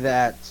legacy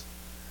that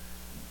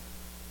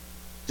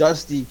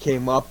Dusty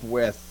came up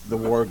with the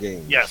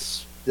WarGames?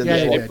 Yes. Did Yeah,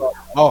 they? they did.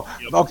 Oh,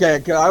 Yep. okay.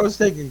 'Cause I was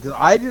thinking because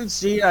I didn't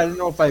see it. I didn't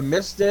know if I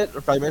missed it or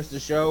if I missed the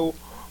show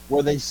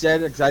where they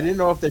said it because I didn't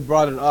know if they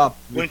brought it up.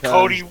 When because-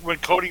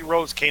 Cody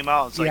Rhodes came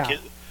out, it's like Yeah.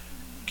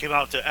 came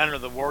out to enter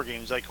the War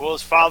Games. Like, well,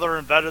 his father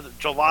invented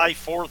July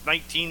 4th,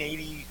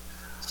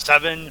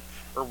 1987,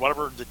 or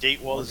whatever the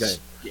date was.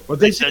 Okay. But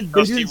they said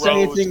they Dusty didn't say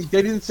Rhodes anything.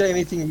 They didn't say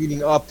anything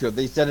leading up to it.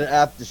 They said it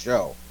at the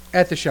show.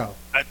 at the show.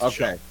 at the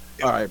Okay.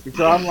 show. All right. Because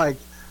I'm like,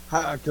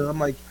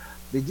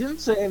 they didn't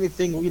say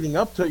anything leading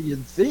up to it.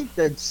 You'd think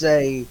they'd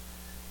say,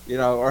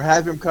 or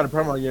have him cut a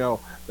promo,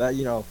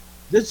 that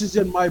this is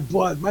in my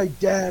blood. My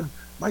dad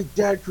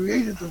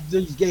created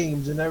these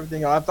games and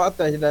everything. I thought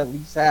they'd at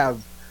least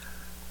have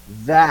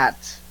that,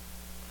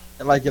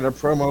 like in a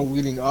promo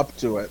leading up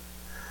to it.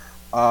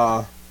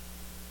 But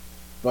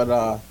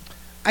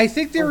I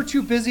think they were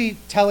too busy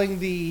telling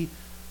the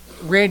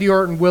Randy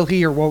Orton will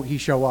he or won't he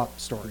show up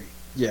story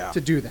yeah.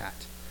 to do that.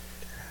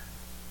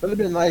 But it'd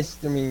been nice.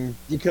 I mean,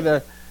 you could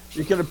have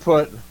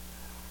put.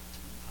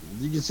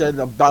 You could said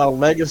about a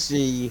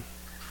legacy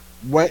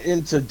went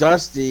into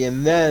Dusty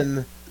and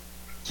then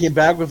came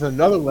back with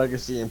another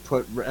legacy and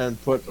put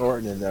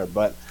Orton in there.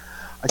 But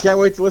I can't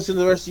wait to listen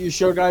to the rest of your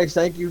show, guys.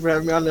 Thank you for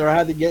having me on there. I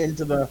had to get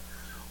into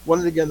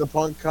wanted to get in the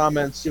Punk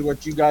comments, see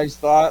what you guys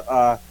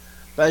thought.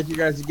 Thank you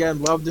guys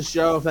again. Love the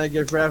show. Thank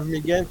you for having me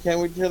again. Can't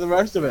wait to hear the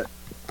rest of it.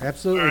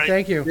 Absolutely. All right.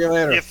 Thank you. See you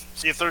later.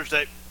 See you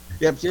Thursday.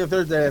 Yep. See you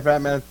Thursday,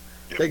 Fat Man.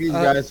 Take it easy,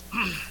 guys.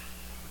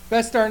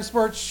 Best Darn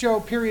Sports Show,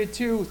 period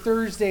 2,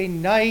 Thursday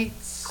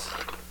nights.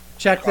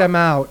 Check them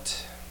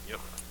out. Yep.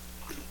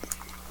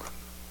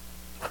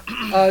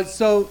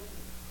 So,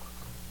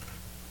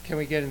 can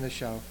we get in the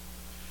show?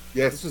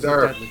 Yes, This was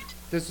sir. a deadly.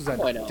 This was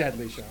Why a not?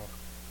 deadly show.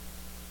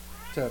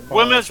 To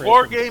borrow Women's a phrase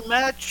War from- Game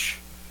match.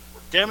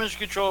 Damage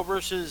Control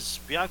versus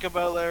Bianca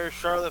Belair,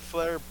 Charlotte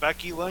Flair,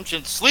 Becky Lynch,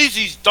 and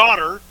Sleazy's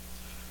daughter.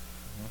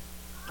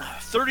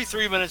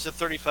 33 minutes and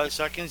 35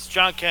 seconds.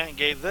 John Canton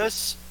gave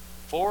this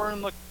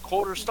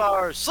 4.25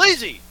 stars.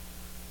 Sleazy!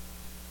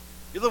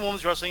 You're the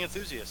women's wrestling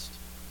enthusiast.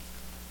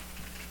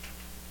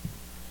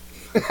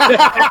 So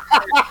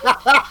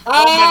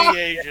many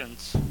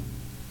Asians.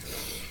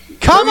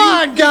 Come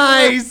on,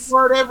 guys!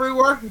 Word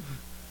everywhere.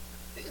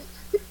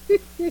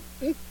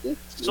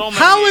 So many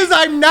How is Asians.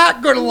 I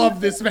not going to love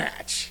this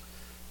match?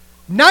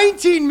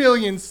 19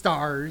 million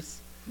stars.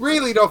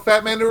 Really though,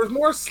 Fat Man, there was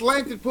more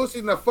slanted pussy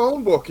in the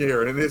phone book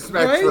here in this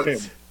match for him.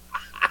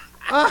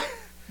 Right?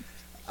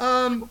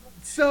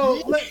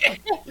 So let me.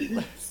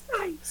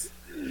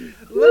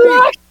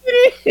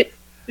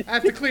 I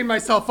have to clean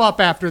myself up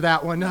after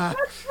that one.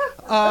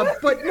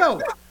 But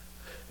no.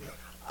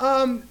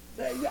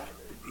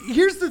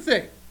 Here's the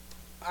thing.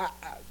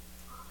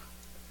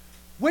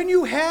 When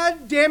you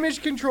had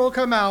Damage Control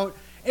come out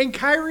and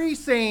Kairi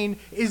Sane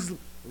is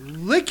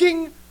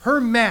licking her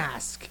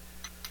mask,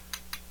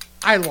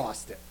 I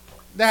lost it.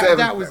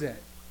 That was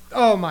it.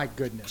 Oh my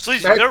goodness.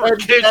 Sleazy, there were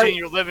kids in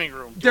your living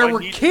room. There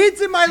were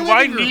kids in my Do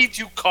I living room. need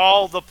to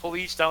call the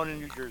police down in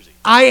New Jersey?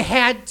 I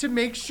had to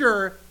make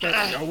sure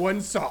that no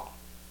one saw.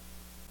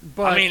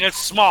 But I mean, it's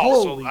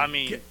small, so holy I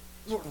mean,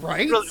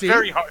 right? really, See?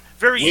 very hard,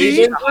 very We've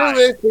easy been to through hide.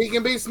 this. He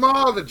can be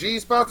small. The G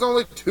spot's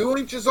only 2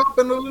 inches up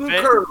in the little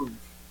Very- curve.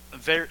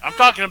 I'm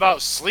talking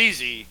about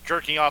Sleazy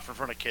jerking off in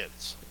front of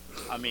kids.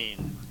 I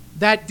mean,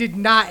 That did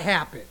not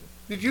happen.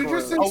 Did you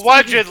just say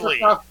Allegedly. Stevie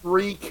took off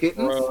 3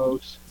 kittens?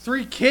 Gross.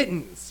 3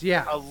 kittens.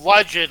 Yeah.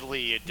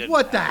 allegedly it did.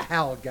 What the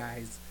hell,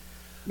 guys?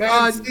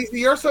 Man, Stevie,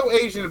 you're so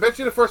Asian. I bet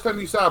you the first time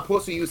you saw a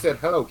pussy, you said,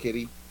 "Hello,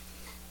 kitty."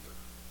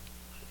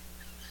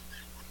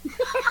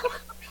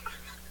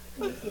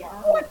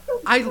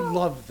 I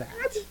love that.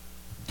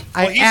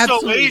 Well, I he's so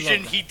absolutely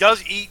Asian, love he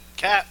does eat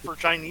cat for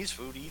Chinese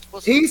food. He eats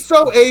pussy. He's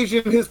so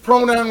Asian. His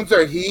pronouns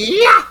are he.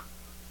 that.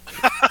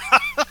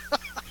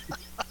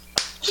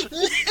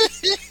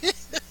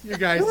 You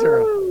guys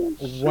are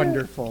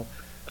wonderful.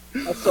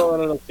 I saw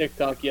it on a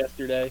TikTok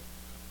yesterday.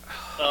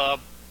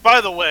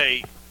 By the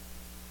way,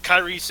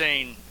 Kairi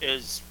Sane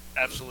is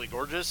absolutely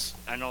gorgeous.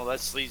 I know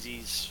that's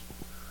Sleazy's.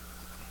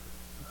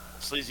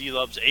 Sleazy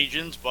loves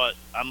Asians, but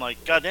I'm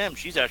like, goddamn,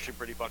 she's actually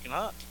pretty fucking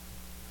hot.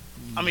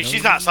 I mean,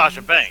 she's not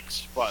Sasha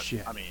Banks, but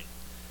Shit. I mean,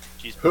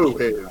 she's Who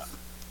is?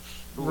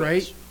 who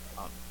Right? is.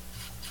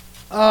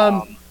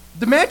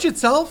 The match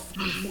itself,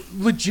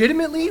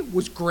 legitimately,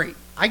 was great.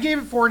 I gave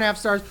it 4.5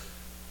 stars.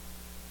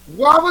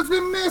 What was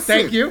it missing?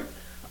 Thank you.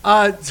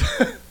 I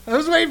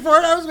was waiting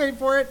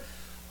for it.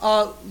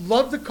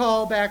 Love the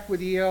callback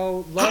with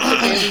EO. Love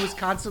that Bayley was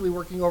constantly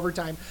working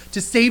overtime to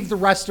save the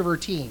rest of her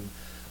team.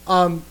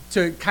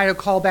 to kind of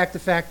call back the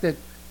fact that,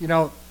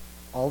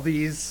 all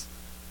these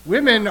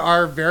women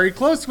are very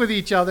close with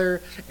each other,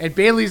 and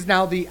Bailey's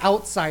now the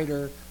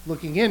outsider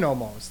looking in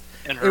almost.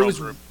 And her own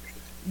group.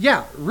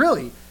 Yeah,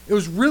 really. It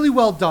was really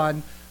well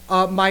done.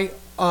 My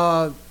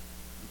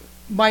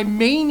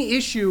main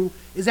issue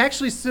is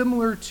actually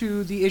similar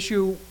to the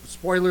issue,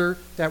 spoiler,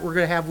 that we're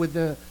going to have with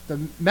the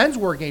men's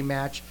war game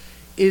match,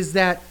 is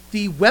that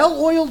the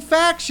well-oiled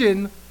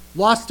faction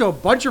lost to a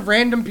bunch of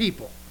random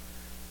people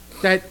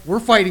that were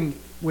fighting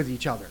with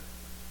each other.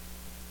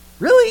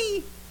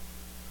 Really?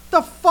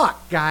 The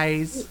fuck,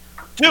 guys?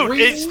 Dude,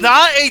 Really? it's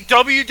not a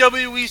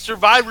WWE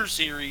Survivor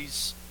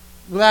Series.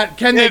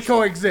 Can they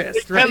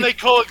coexist? Right? Can they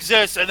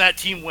coexist and that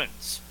team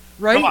wins?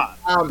 Right? Come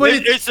on. But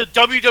It's a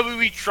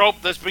WWE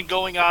trope that's been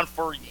going on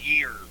for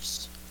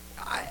years.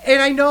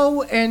 And I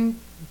know,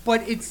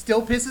 but it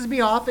still pisses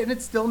me off, and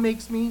it still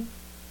makes me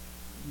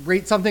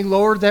rate something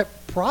lower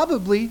that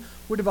probably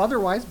would have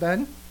otherwise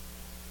been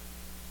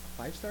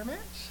a 5-star match.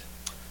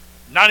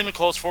 Not even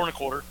close,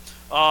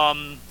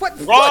 4.25. But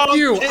fuck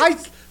you!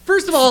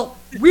 First of all,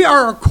 we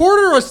are a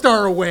quarter a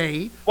star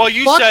away. Well,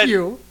 you fuck said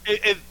you.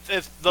 If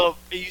the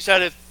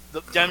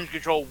damage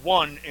control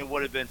won, it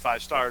would have been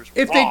 5 stars.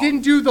 If Wrong. they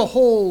didn't do the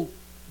whole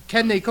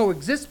 "can they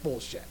coexist"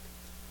 bullshit.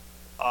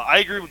 I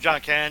agree with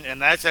John Cannon,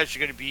 and that's actually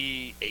going to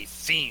be a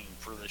theme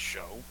for this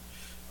show.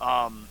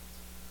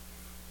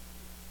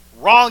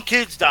 Wrong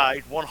kids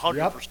died,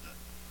 100%.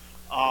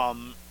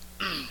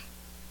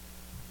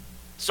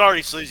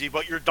 Sorry, Sleazy,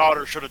 but your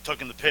daughter should have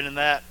taken the pin in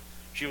that.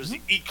 She was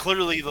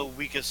clearly the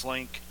weakest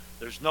link.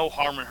 There's no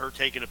harm in her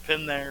taking a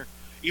pin there,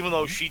 even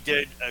though she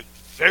did a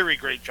very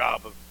great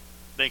job of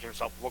making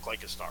herself look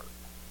like a star.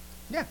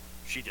 Yeah.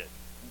 She did,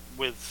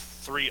 with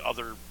 3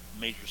 other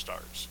major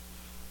stars.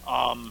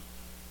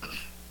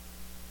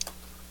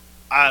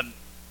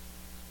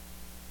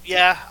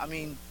 Yeah, I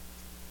mean,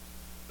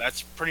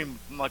 that's pretty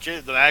much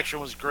it. The action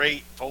was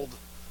great. Told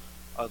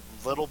a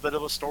little bit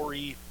of a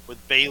story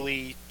with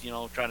Bailey,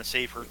 trying to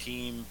save her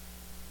team,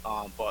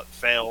 but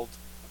failed.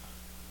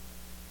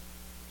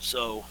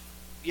 So,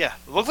 yeah,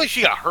 it looked like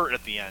she got hurt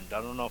at the end.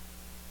 I don't know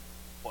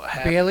what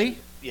happened. Bailey?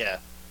 Yeah.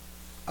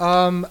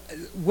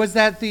 Was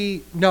that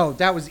no,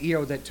 that was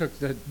Io that took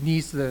the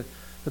knees to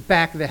the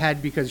back of the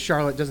head because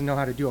Charlotte doesn't know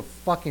how to do a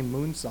fucking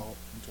moonsault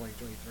in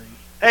 2023.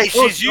 Hey,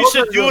 she's used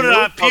to doing it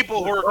on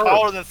people who are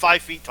taller than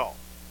 5 feet tall.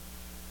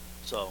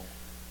 So.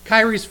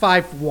 Kyrie's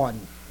 5'1".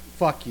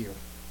 Fuck you.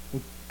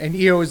 And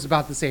Io is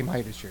about the same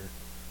height as you.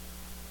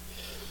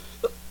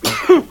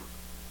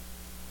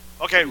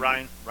 Okay,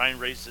 Ryan. Ryan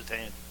raised his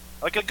hand.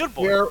 Like a good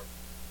boy.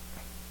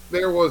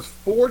 There was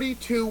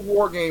 42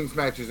 War Games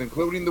matches,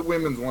 including the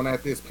women's one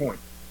at this point.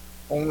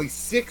 Only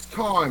 6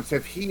 times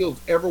have heels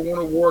ever won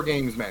a War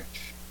Games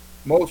match.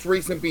 Most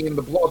recent being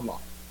the Bloodline.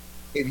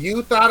 If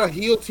you thought a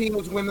heel team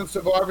was winning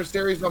Survivor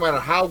Series, no matter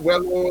how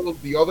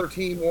well-oiled the other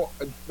team,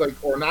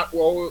 or not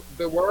well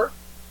they were,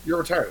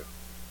 you're retarded.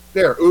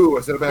 There,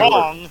 I said a bad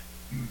wrong. word.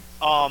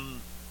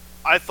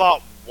 I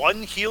thought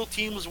one heel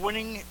team was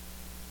winning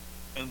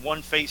and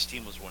one face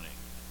team was winning.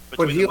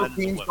 But heel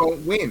teams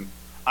don't win.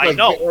 I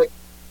know.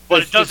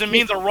 But it doesn't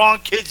mean the wrong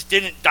kids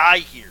didn't die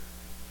here.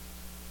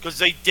 Because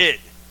they did.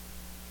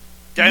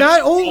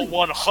 Not only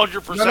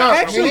 100%.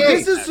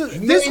 Actually,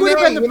 this would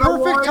have been the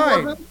perfect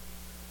time.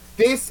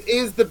 This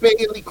is the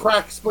Bailey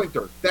crack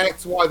splinter.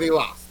 That's why they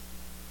lost.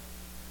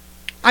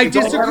 I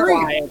disagree.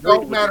 It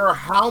don't matter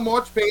how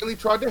much Bailey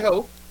tried to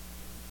help.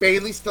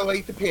 Bailey still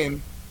ate the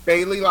pin.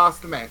 Bailey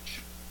lost the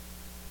match.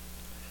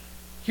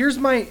 Here's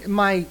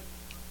my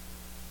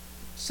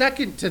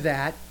second to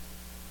that.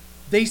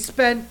 They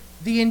spent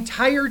the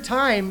entire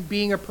time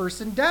being a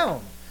person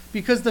down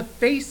because the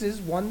faces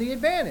won the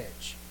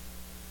advantage.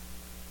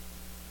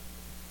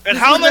 And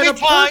how many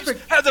times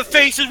have the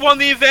faces won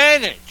the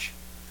advantage?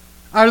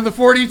 Out of the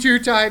 42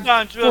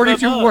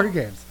 War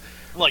Games.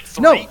 Like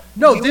 3.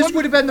 No, this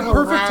would have been the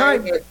perfect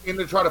time.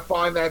 To try to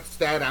find that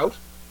stat out.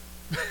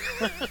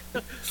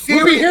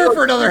 We'll be here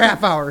for another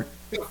half hour.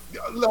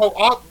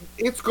 No,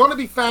 it's going to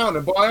be found,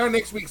 and by our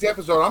next week's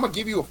episode, I'm going to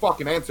give you a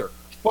fucking answer.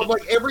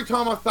 But, every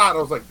time I thought, I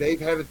was like, they've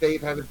had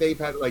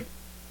it.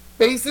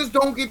 Faces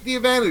don't get the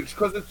advantage,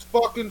 because it's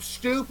fucking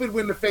stupid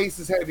when the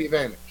faces have the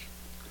advantage.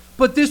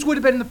 But this would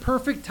have been the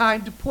perfect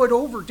time to put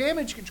over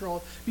damage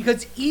control,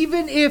 because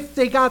even if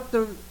they lost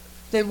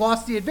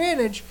the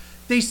advantage,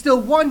 they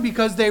still won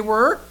because they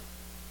were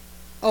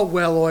a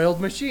well-oiled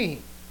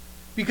machine.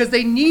 Because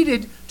they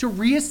needed to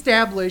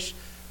reestablish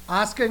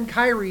Asuka and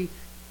Kairi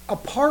a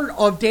part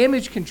of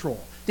damage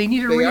control. They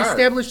needed to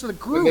reestablish the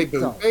group. They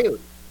do Bailey.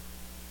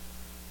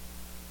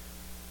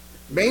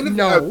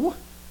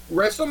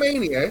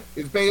 WrestleMania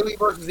is Bailey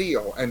versus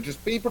Io, and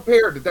just be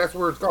prepared that that's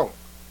where it's going.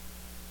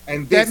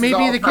 And that may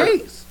be the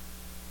case.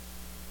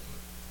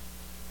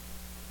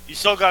 You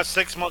still got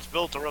 6 months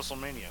built to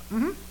WrestleMania.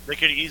 Mm-hmm. They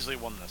could have easily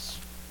won this.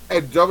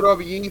 And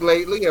WWE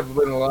lately have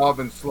been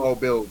loving slow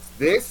builds.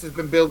 This has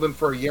been building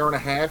for a year and a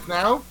half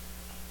now,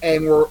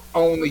 and we're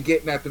only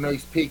getting at the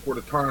nice peak where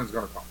the turn's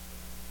going to come.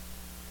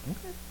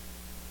 Okay.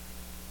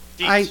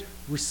 I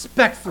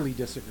respectfully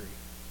disagree.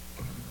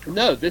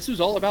 No, this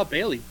was all about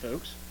Bailey,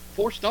 folks.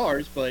 4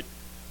 stars, but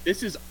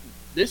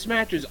this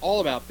match is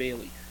all about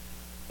Bailey.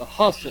 The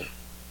hustle,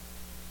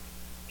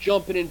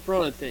 jumping in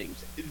front of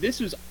things. This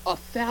was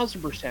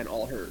 1,000%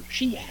 all her.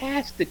 She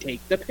has to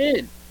take the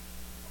pin.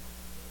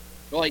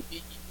 Like,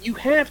 you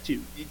have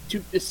to.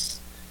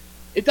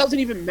 It doesn't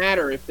even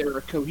matter if they're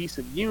a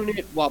cohesive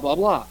unit. Blah blah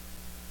blah.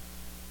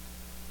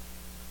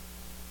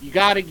 You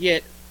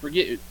gotta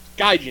forget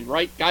Gaijin,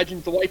 right?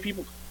 Gaijin's the white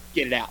people.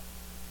 Get it out.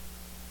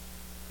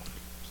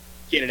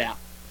 Get it out.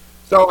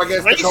 So I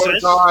guess Dakota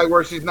Racist. Kai,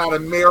 where she's not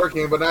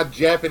American but not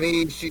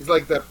Japanese, she's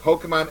like the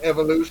Pokemon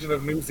evolution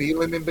of New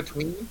Zealand in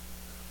between.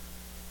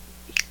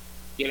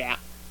 Get out.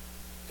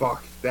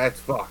 Fuck, that's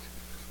fucked.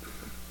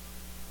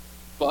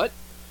 But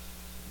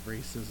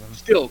Racism.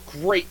 still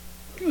great.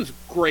 It was a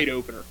great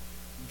opener.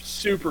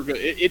 Super good.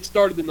 It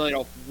started the night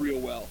off real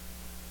well.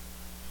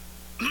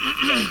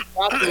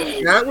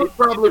 That was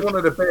probably one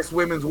of the best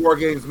women's War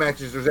Games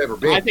matches there's ever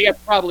been. I think it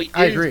probably is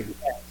I agree. the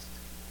best.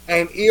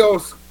 And Io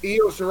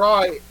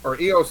Shirai, or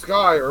Io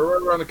Sky, or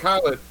whatever you want to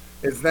call it,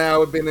 has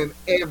now been in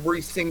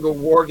every single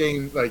War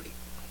Game. Like,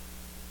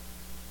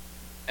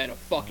 And a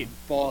fucking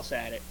boss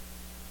at it.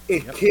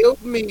 it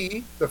killed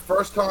me the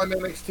first time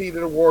NXT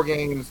did a War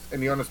Games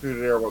and the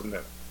Undisputed Era wasn't in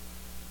it.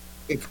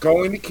 It's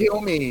going to kill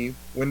me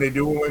when they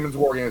do a women's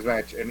War Games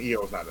match and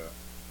Io's not in it.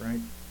 Right.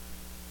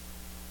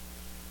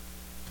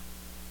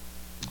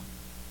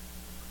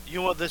 You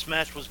know what this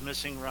match was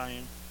missing,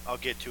 Ryan? I'll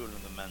get to it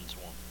in the men's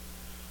one.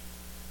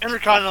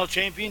 Intercontinental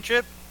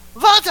Championship.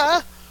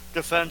 Vata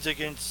defends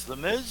against The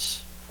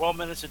Miz. 12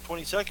 minutes and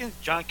 20 seconds.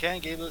 John Cann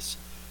gave us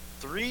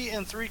 3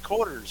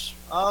 3/4.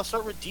 I'll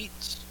start with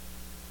Deets.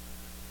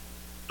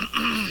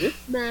 This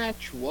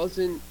match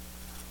wasn't.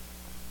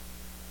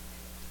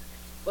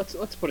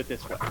 Let's put it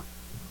this way.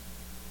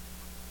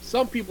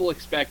 Some people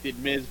expected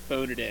Miz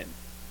phone it in,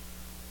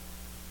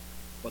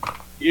 but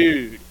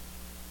dude,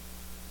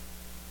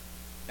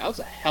 that was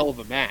a hell of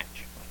a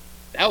match.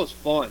 That was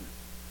fun,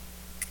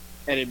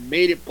 and it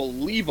made it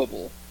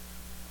believable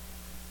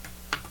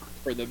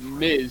for the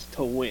Miz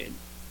to win.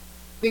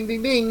 Ding,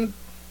 ding, ding.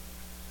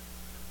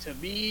 To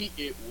me,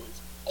 it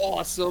was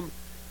awesome.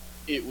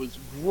 It was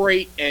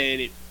great, and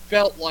it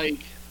felt like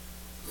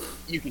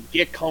you can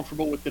get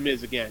comfortable with the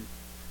Miz again.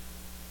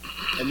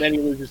 And then he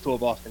loses to a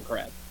Boston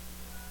Crab.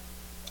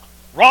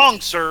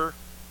 Wrong, sir.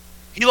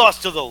 He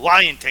lost to the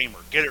Lion Tamer.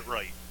 Get it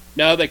right.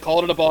 No, they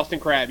called it a Boston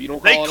Crab. You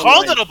don't They call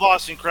called it it a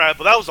Boston Crab,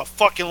 but that was a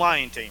fucking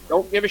Lion Tamer.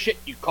 Don't give a shit.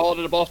 You called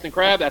it a Boston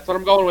Crab. That's what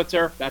I'm going with,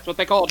 sir. That's what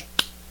they called it.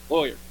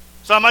 Lawyer.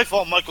 It's not my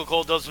fault Michael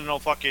Cole doesn't know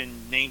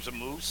fucking names of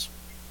moves.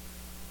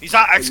 He's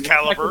not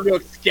Excalibur. You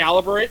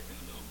Excalibur it.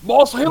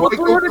 Moss Hammer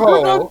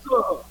Michael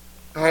Cole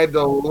had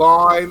the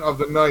line of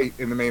the night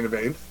in the main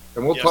event,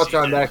 and we'll Yes, touch he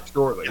on did. that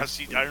shortly.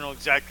 Yes, I don't know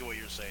exactly what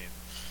you're saying.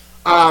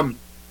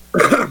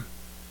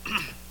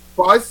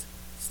 Buzz,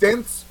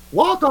 since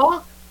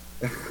Walter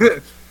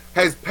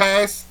has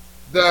passed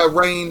the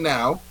reign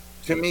now,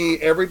 to me,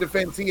 every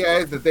defense he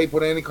has that they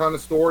put any kind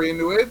of story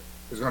into it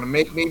is going to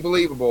make me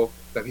believable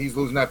that he's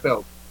losing that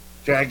belt.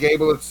 Chad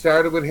Gable, it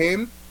started with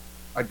him.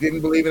 I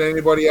didn't believe in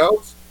anybody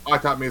else. I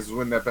thought Miz was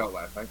winning that belt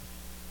last night.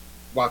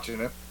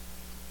 Watching it.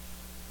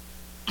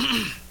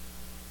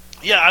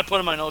 Yeah, I put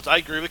in my notes. I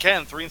agree with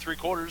Ken. 3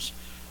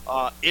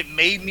 3/4. It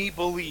made me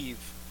believe,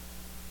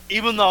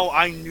 even though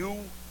I knew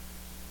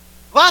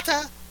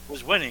Vata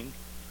was winning,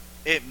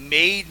 it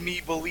made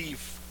me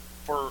believe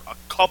for a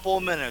couple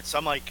of minutes.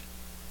 I'm like,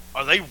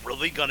 are they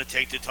really going to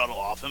take the title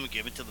off him and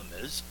give it to The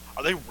Miz?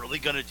 Are they really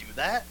going to do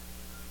that?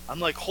 I'm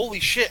like, holy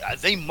shit,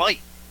 they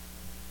might.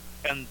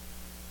 And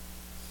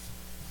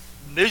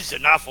Miz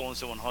did not fall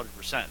into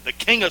 100%. The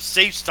King of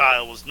Safe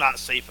style was not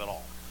safe at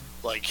all.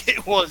 Like,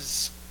 it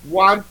was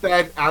Want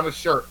that on a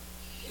shirt.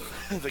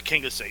 the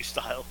King of Safe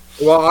style.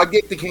 Well, I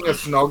get the King of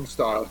Snug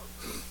style.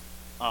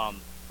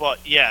 But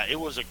yeah, it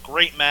was a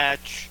great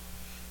match,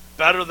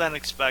 better than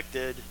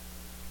expected,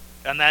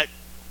 and that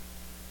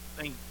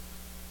thing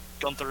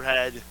Gunther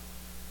had,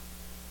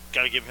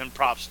 got to give him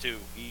props too.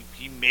 He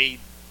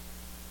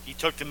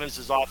took the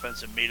Miz's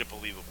offense and made it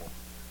believable.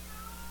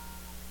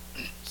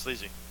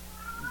 Sleazy.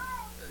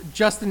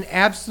 Just an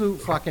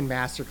absolute fucking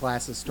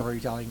masterclass of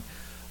storytelling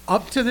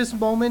up to this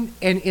moment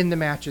and in the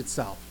match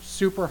itself.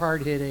 Super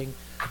hard hitting.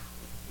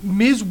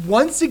 Miz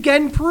once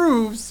again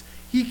proves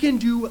he can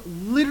do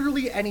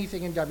literally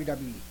anything in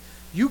WWE.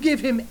 You give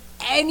him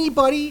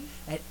anybody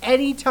at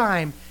any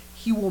time,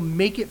 he will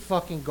make it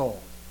fucking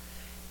gold.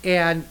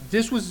 And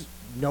this was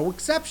no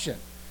exception.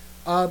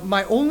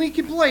 My only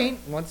complaint,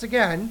 once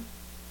again,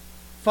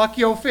 fuck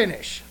yo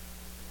finish.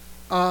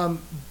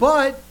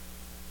 But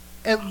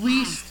at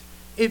least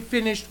it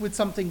finished with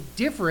something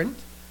different.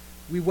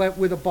 We went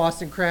with a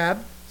Boston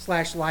Crab /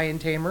 Lion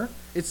Tamer.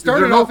 It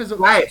started off as a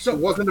flash. It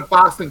wasn't a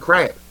Boston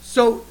Crab.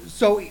 So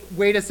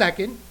wait a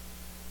second.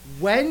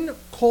 When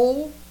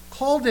Cole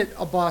called it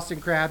a Boston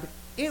Crab,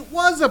 it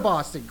was a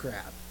Boston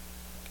Crab.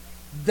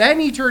 Then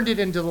he turned it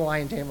into the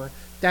Lion Tamer.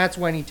 That's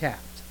when he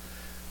tapped.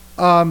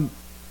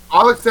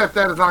 I'll accept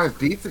that as long as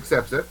Dietz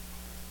accepts it.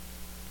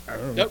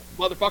 Nope,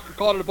 motherfucker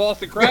called it a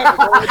Boston Crab.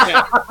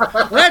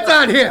 Well, that's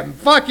on him.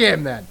 Fuck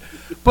him then.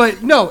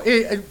 But no,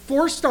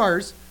 4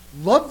 stars.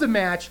 Love the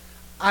match.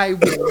 I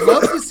would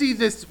love to see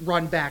this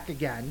run back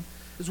again.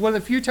 It's one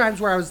of the few times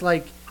where I was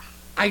like,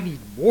 I need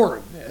more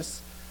of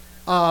this.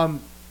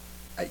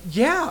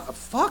 Yeah,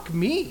 fuck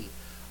me.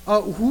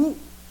 Who,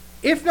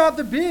 if not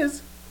the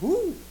Biz,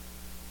 who?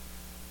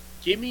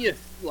 Give me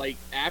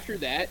after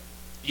that.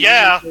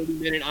 Yeah.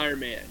 30-minute Iron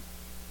Man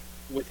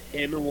with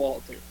him and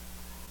Walter.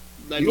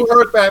 You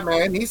heard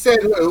Batman. He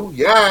said who?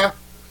 Yeah.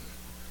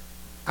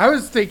 I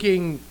was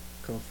thinking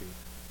Kofi.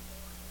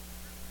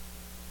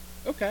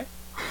 Okay.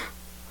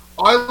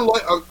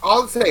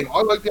 I'll say,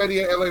 I like the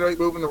idea of LA Knight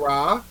moving the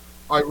Raw.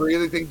 I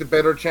really think the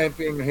better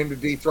champion for him to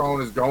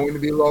dethrone is going to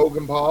be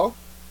Logan Paul.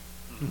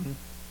 Mm-hmm.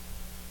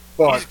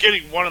 But He's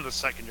getting one of the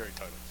secondary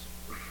titles.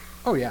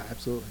 Oh, yeah,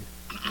 absolutely.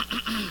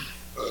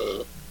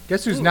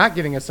 Guess who's not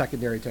getting a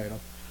secondary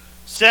title?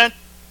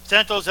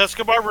 Santos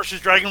Escobar versus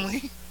Dragon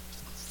Lee.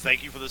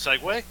 Thank you for the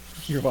segue.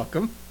 You're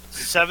welcome.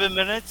 7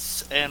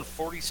 minutes and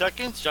 40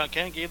 seconds. John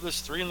Cannon gave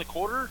this 3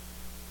 1/4.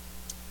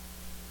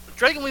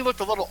 Dragon Lee looked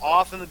a little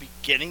off in the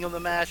beginning of the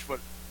match, but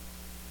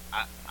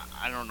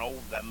I don't know.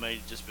 That may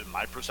have just been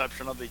my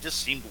perception of it. It just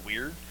seemed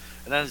weird.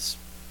 And then it's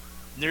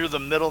near the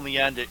middle and the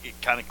end, it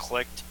kind of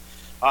clicked.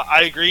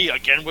 I agree,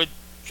 again, with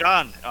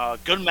John.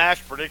 Good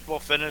match, predictable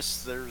finish.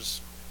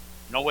 There's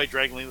no way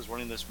Dragon Lee was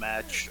winning this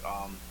match,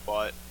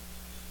 but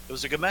it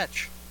was a good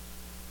match.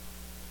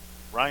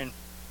 Ryan.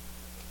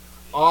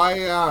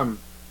 I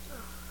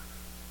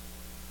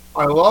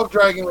love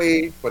Dragon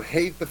Lee, but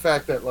hate the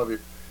fact that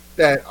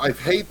I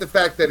hate the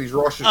fact that he's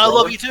Russian. I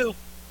love you too.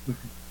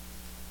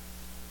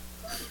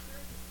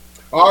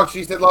 Oh,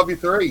 she said love you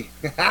 3.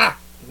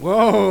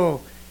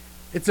 Whoa.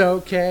 It's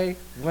okay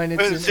when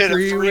it's in a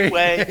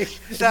three-way.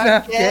 It's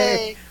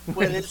okay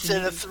when it's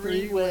in a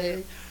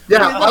 3-way.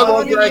 Yeah, I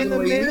love in Dragon the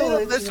Lee. middle,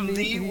 it's There's some the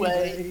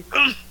leeway.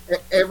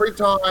 Every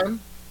time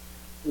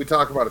we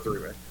talk about a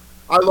 3-way,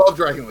 I love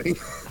Dragon Lee.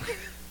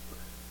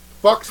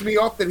 Fucks me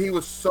up that he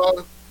was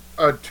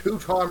a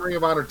 2-time Ring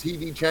of Honor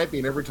TV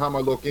champion every time I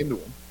look into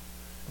him.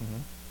 Mm-hmm.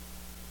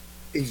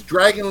 He's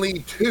Dragon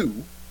Lee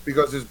 2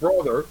 because his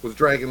brother was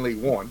Dragon Lee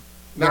 1.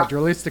 Yeah,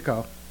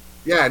 Dralistico.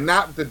 Yeah,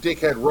 not the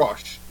dickhead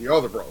Rush, the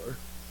other brother.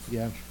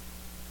 Yeah.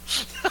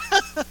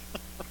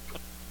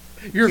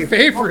 Your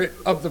favorite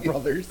of the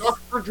brothers. It's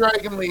for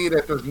Dragon Lee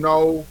that there's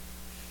no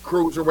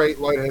cruiserweight,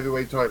 light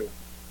heavyweight title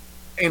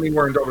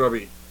anywhere in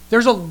WWE.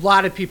 There's a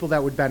lot of people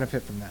that would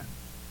benefit from that.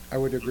 I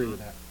would agree with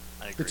that.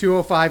 The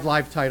 205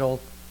 live title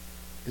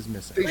is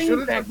missing. They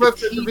should have left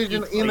the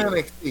division in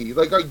NXT.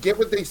 Like, I get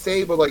what they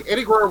say, but like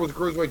Eddie Guerrero was a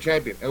cruiserweight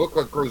champion. It looked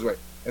like cruiserweight.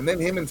 And then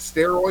him and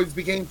steroids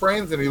became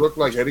friends, and he looked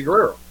like Eddie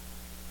Guerrero.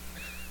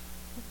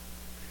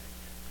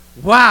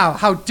 Wow,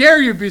 how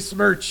dare you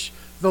besmirch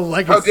the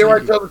legacy How dare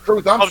I tell the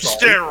truth? I'm Of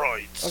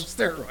sorry. steroids. of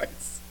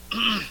steroids.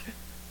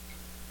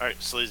 All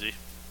right, Sleazy.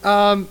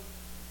 I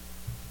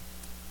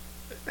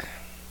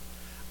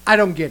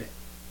don't get it.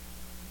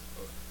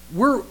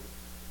 Were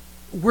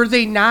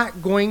they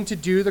not going to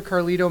do the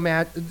Carlito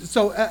match?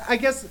 So I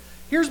guess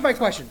here's my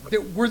question: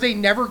 were they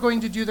never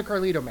going to do the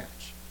Carlito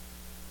match?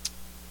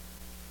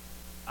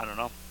 I don't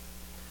know.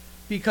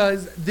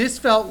 Because this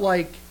felt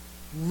like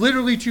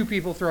literally 2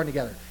 people thrown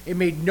together. It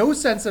made no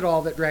sense at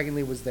all that Dragon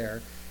Lee was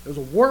there. It was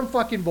a warm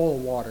fucking bowl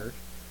of water.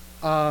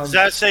 Does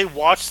that say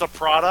watch the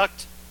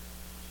product?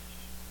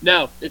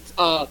 No, it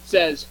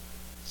says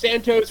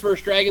Santos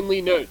versus Dragon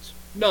Lee notes.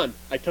 None.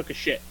 I took a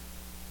shit.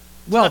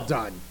 Well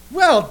done.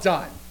 Well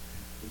done.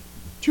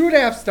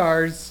 2.5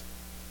 stars.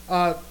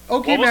 Okay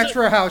What was match it?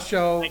 for a house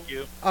show. Thank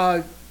you.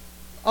 I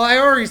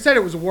already said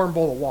it was a warm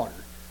bowl of water.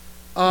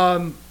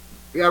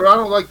 Yeah, but I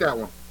don't like that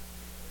one.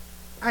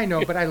 I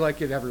know, but I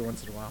like it every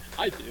once in a while.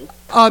 I do.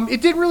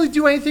 It didn't really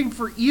do anything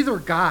for either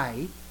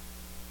guy.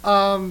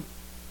 And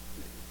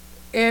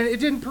it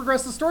didn't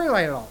progress the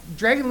storyline at all.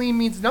 Dragon Lee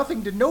means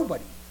nothing to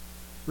nobody.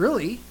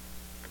 Really.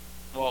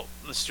 Well,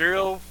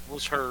 Mysterio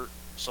was hurt,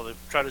 so they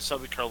tried to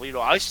sub to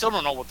Carlito. I still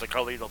don't know what the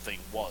Carlito thing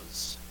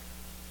was.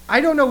 I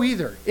don't know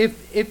either.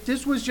 If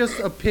this was just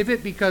a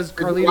pivot because Did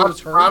you Carlito watch was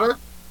hurt. Product?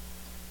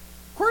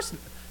 Of course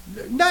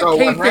not. So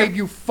what Kayfabe,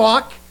 you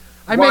fuck.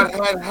 What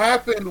had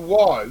happened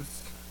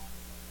was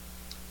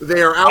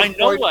they are out I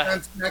know fighting what-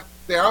 on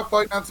they're out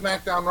fighting on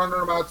SmackDown, running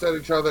them outside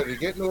each other. They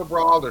get into a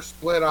brawl. They're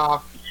split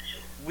off.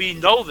 We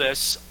know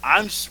this.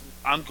 I'm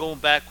going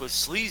back with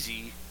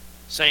Sleazy,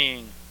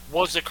 saying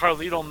was the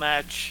Carlito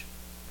match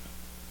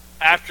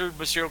after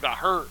Mysterio got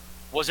hurt?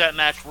 Was that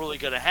match really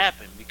going to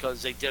happen?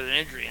 Because they did an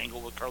injury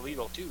angle with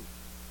Carlito too.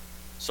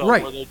 So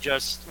Right.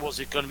 was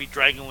it going to be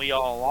Dragon Lee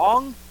all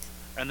along,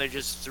 and they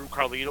just threw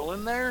Carlito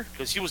in there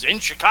because he was in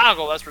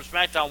Chicago? That's where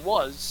SmackDown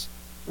was.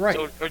 Right.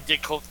 So, or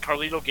did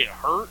Carlito get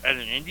hurt at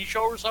an indie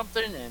show or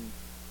something, and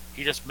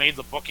he just made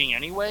the booking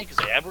anyway because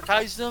they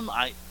advertised him?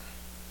 I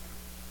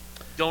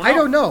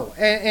don't know.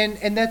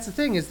 And that's the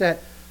thing is that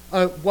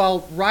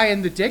while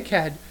Ryan the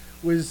dickhead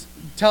was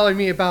telling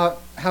me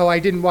about how I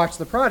didn't watch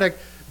the product,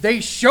 they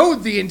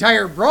showed the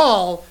entire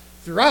brawl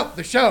throughout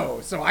the show,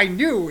 so I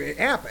knew it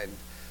happened.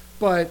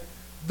 But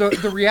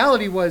the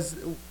reality was,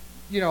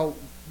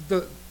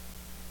 the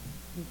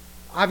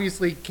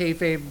obviously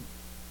kayfabe,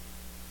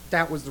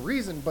 that was the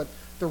reason, but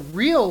the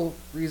real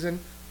reason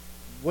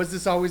was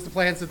this always the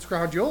plan since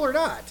Crown Jewel or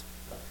not?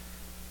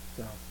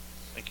 So,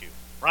 Thank you,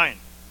 Ryan.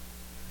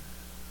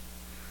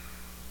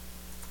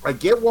 I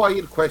get why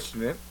you'd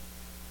question it.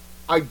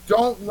 I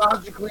don't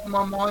logically in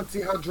my mind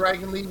see how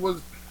Dragon Lee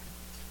was.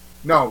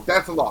 No,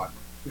 that's a lot,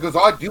 because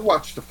I do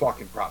watch the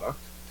fucking product,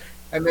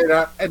 and then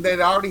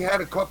I already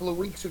had a couple of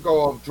weeks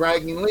ago of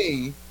Dragon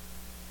Lee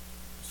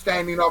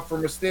standing up for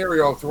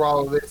Mysterio through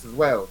all of this as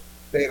well.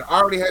 They had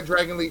already had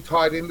Dragon Lee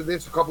tied into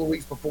this a couple of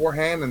weeks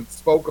beforehand and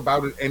spoke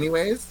about it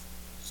anyways.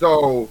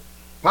 So,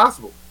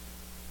 possible.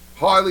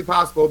 Highly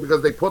possible,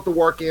 because they put the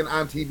work in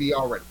on TV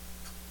already.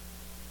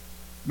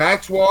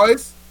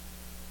 Match-wise,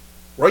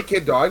 right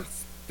kid died.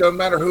 Doesn't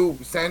matter who.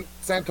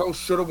 Santos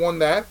should have won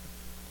that.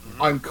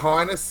 I'm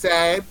kind of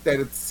sad that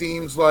it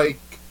seems like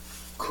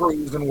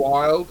Cruz and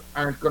Wild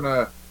aren't going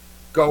to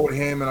go with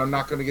him, and I'm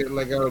not going to get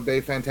Legado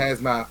de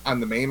Fantasma on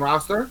the main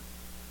roster.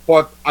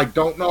 But I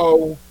don't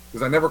know,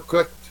 because I never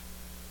clicked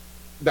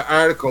the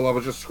article. I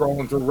was just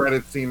scrolling through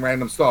Reddit, seeing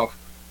random stuff.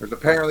 There's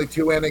apparently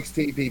 2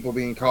 NXT people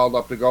being called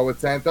up to go with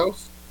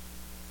Santos.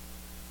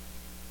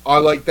 I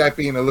like that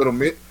being a little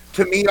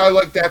to me, I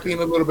like that being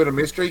a little bit of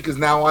mystery, because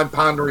now I'm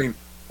pondering,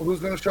 well, who's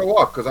going to show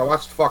up? Because I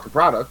watched the fucking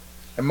product,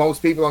 and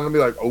most people are going to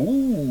be like,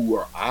 ooh,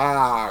 or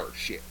ah, or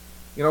shit.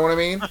 You know what I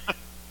mean?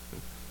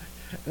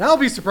 and I'll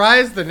be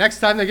surprised the next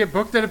time they get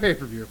booked at a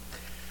pay-per-view.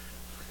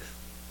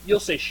 You'll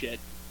say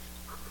shit.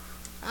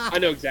 I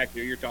know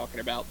exactly what you're talking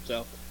about,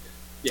 so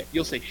yeah,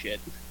 you'll say shit.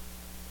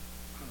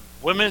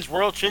 Women's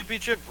World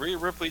Championship, Rhea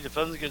Ripley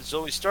defends against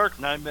Zoe Stark,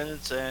 9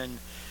 minutes and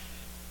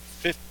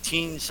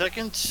 15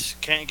 seconds.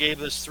 Kent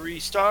gave us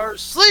 3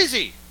 stars.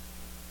 Sleazy!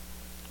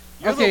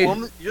 You're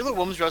the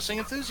women's wrestling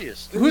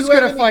enthusiast. Who's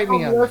going to fight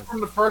me on this?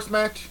 From the first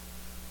match?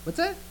 What's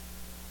that?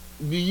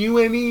 Do you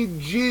any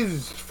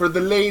jizzed for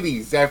the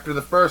ladies after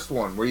the first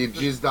one, where you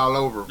jizzed all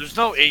over? There's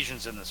no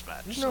Asians in this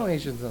match. There's no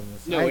Asians on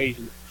this. No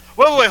Asians.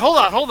 Wait,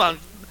 hold on.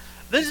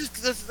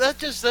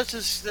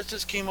 That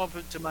just came up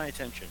to my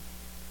attention.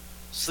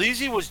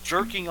 Sleazy was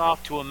jerking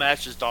off to a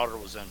match his daughter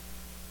was in.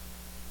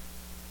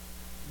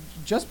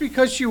 Just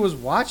because she was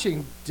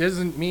watching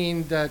doesn't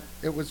mean that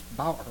it was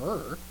about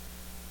her.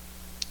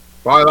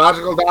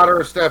 Biological daughter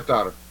or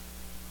stepdaughter?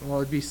 Well,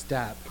 it'd be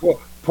step.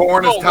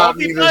 Porn is taught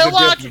me there's a difference.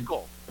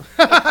 Biological.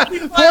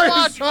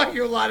 Porn is taught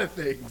you a lot of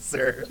things,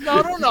 sir.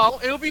 No.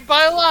 It'll be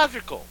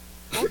biological.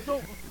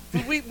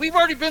 We've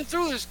already been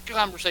through this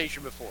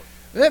conversation before.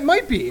 That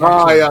might be.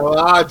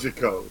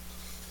 Biological.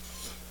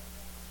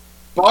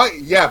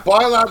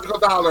 Biological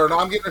dollar, and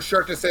I'm getting a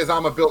shirt that says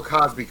I'm a Bill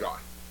Cosby guy.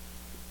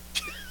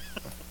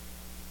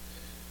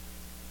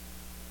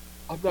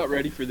 I'm not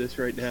ready for this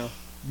right now.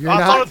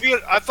 I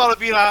thought it'd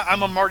be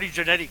I'm a Marty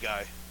Jannetty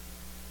guy.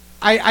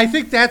 I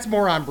think that's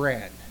more on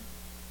brand.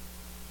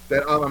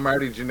 That I'm a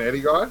Marty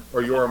Jannetty guy?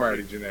 Or you're a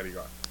Marty Jannetty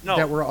guy? No,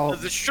 that we're all.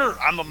 The shirt,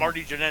 I'm a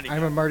Marty Jannetty guy.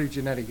 I'm a Marty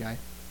Jannetty guy.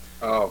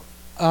 Oh.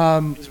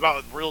 It's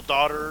about a real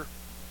daughter.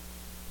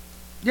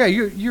 Yeah,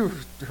 you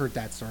heard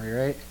that story,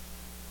 right?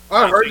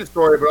 I heard the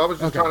story, but I was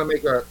just trying to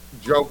make a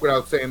joke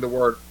without saying the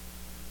word.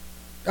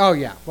 Oh,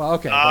 yeah. Well,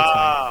 okay. That's fine.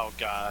 Oh,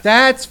 God.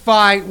 That's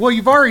fine. Well,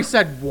 you've already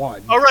said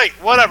one. All right,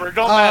 whatever.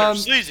 Don't matter.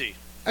 Sleazy.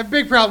 I have a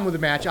big problem with the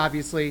match,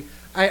 obviously.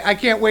 I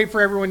can't wait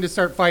for everyone to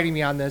start fighting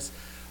me on this.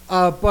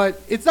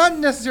 But it's not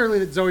necessarily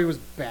that Zoe was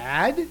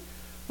bad,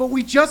 but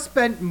we just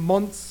spent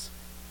months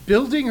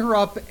building her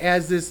up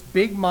as this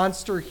big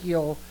monster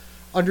heel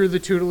under the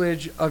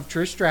tutelage of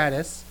Trish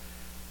Stratus.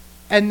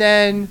 And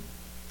then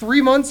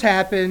 3 months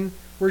happen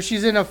where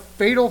she's in a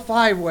fatal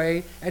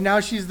 5-way, and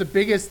now she's the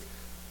biggest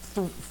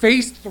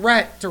face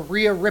threat to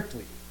Rhea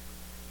Ripley.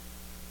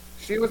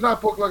 She was not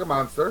booked like a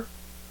monster.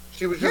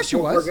 She was just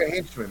booked like a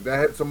henchman that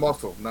had some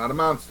muscle, not a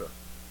monster.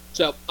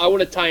 So I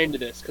want to tie into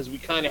this because we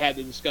kind of had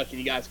the discussion.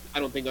 You guys, I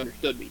don't think,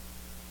 understood me.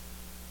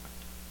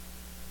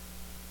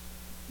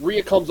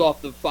 Rhea comes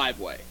off the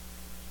 5-way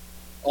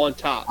on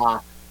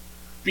top,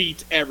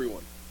 beats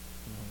everyone.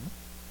 Mm-hmm.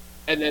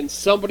 And then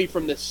somebody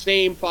from the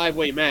same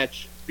 5-way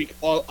match,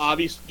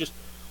 obviously, just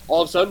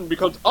all of a sudden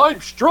becomes,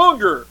 I'm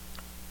stronger.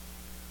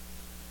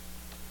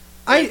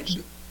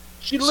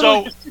 She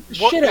literally just took the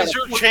shit out of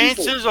your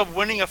chances of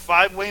winning a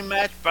 5-way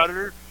match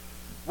better?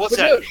 What's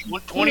But that? no,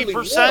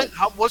 20%?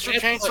 What's your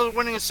That's chance my- of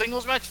winning a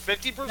singles match?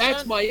 50%?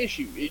 That's my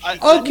issue.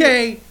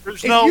 Okay,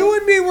 There's if no- you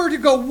and me were to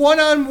go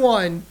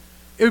one-on-one,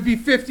 it would be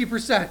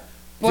 50%.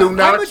 But Do I'm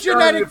not a start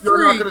genetic if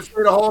you're not freak. going to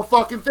say the whole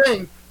fucking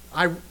thing.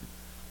 I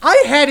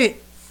had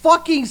it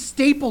fucking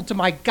stapled to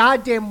my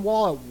goddamn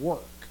wall at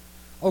work.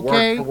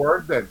 Okay? Word for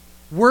word, then.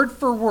 Word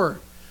for word.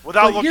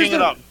 Without But looking here's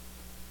it up.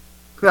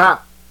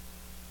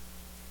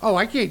 Oh,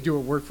 I can't do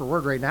it word for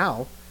word right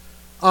now.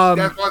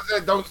 That's why I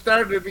said don't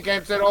start it if you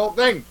can't say the whole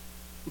thing.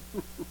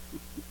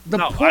 The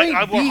No, point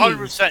I being,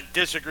 100%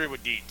 disagree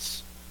with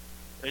Dietz.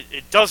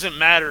 It doesn't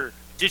matter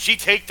Did she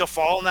take the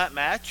fall in that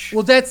match?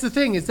 Well, that's the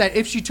thing, is that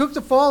if she took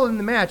the fall in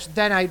the match,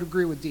 then I'd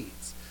agree with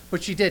Deeds.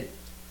 But she didn't.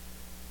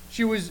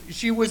 She was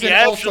She an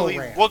actually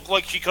also-ran. looked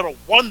like she could have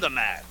won the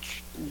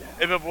match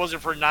if it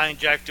wasn't for Nine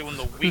Jack doing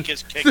the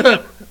weakest kick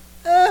ever.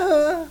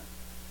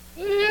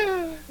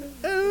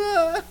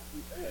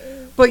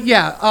 But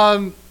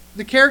yeah,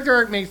 the character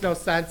arc makes no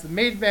sense. The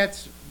main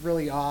match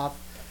really off.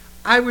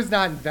 I was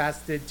not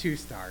invested. 2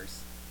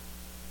 stars.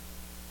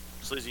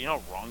 Sleazy, you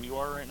know how wrong you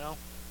are right now?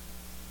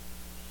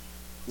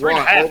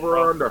 What, 3.5, over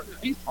bro. or under?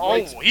 He's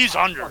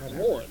under.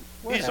 One.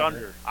 He's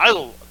Whatever.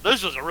 under.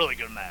 This was a really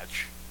good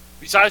match.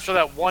 Besides for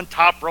that one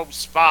top rope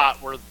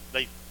spot where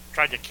they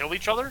tried to kill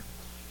each other.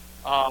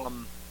 I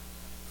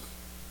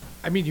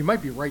mean, you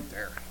might be right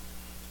there.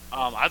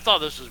 I thought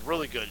this was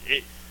really good.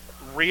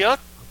 Rhea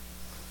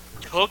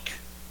took,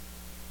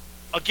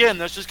 again,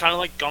 this is kind of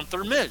like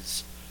Gunther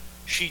Miz.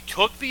 She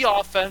took the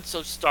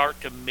offensive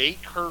start to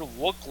make her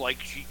look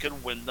like she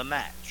could win the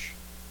match.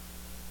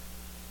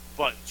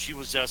 But she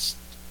was just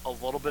a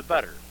little bit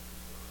better.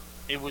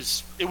 It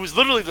was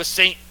literally the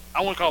same, I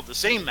wouldn't call it the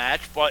same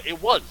match, but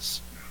it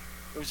was.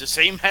 It was the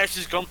same match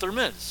as Gunther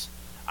Miz.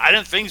 I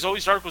didn't think Zoe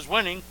Stark was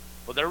winning,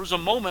 but there was a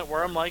moment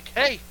where I'm like,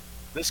 hey,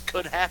 this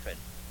could happen.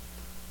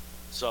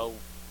 So,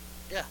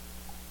 yeah.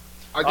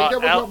 I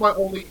think that was what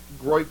my only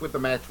gripe with the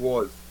match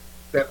was.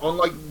 That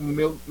unlike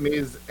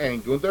Miz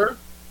and Gunther,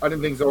 I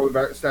didn't think Zoe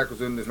Stark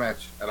was in this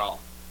match at all.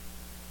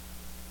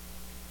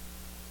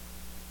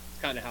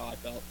 That's kind of how I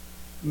felt.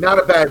 Not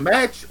a bad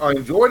match. I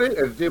enjoyed it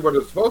and it did what it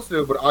was supposed to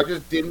do, but I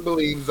just didn't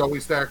believe Zoe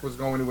Stark was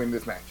going to win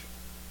this match.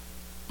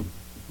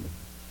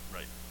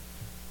 Right.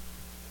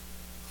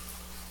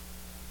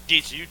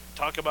 Deets, you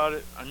talk about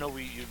it? I know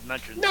you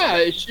mentioned. No,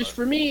 something, it's just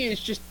for me.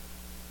 It's just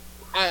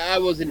I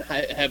wasn't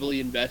heavily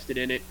invested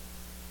in it.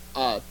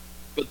 But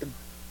the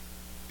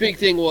big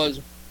thing was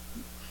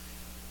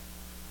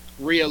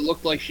Rhea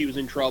looked like she was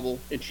in trouble,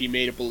 and she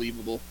made it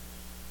believable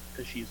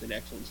because she's an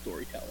excellent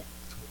storyteller.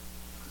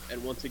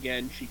 And once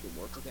again, she can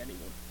work with anyone.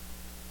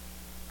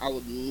 I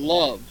would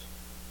love.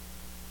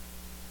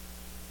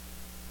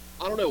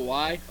 I don't know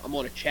why I'm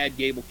on a Chad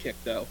Gable kick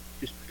though.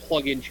 Just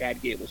plug in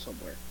Chad Gable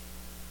somewhere.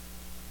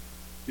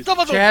 Talk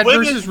about Chad the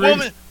versus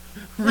women's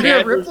woman.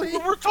 Rhea Ripley?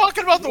 We're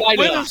talking about the Why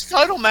not? women's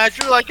title match.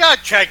 You're like,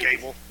 Chad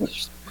Gable.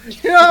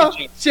 Yeah,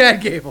 Chad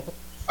Gable.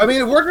 I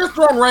mean, if we're just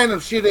throwing random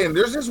shit in,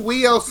 there's this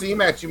WLC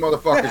match you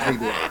motherfuckers need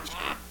to watch.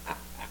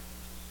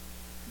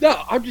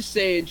 No, I'm just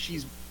saying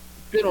she's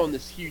been on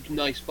this huge,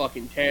 nice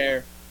fucking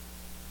tear.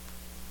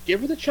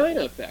 Give her the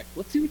China effect.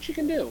 Let's see what she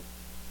can do.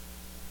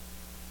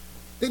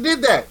 They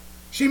did that.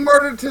 She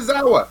murdered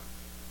Tozawa.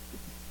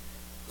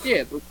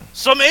 Yeah, but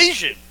Some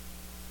Asian.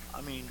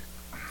 I mean,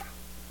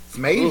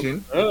 Some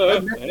Asian.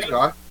 That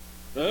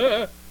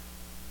guy.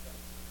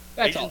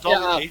 that's Asians all.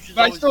 always- Yeah, Asians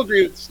but I always- still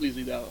agree with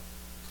Sleazy though.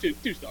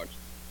 Two stars.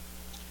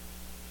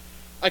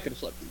 I could have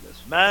slept through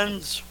this.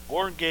 men's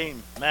War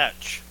Game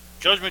match.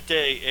 Judgment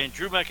Day and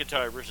Drew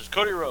McIntyre versus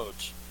Cody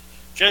Rhodes,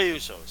 Jey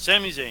Uso,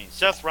 Sami Zayn,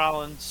 Seth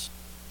Rollins.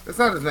 That's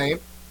not his name.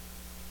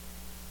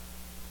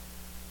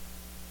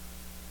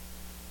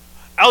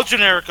 El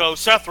Generico,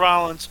 Seth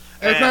Rollins,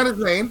 That's not his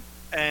name.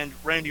 and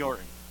Randy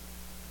Orton.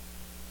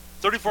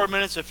 34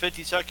 minutes and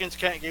 50 seconds.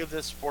 Can't give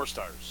this 4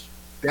 stars.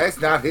 That's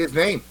not his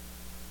name.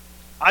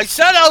 I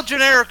said El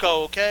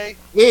Generico, okay?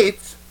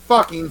 It's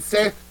fucking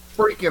Seth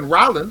freaking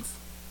Rollins.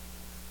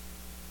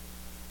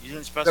 You didn't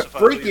The specify.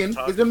 who you're freaking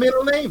talking- is the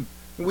middle name.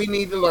 We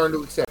need to learn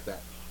to accept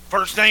that.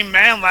 First name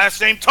Man,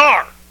 last name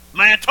Tar.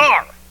 Man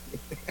Tar.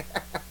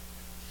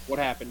 What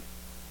happened?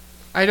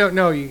 I don't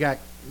know. You got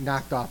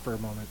knocked off for a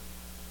moment.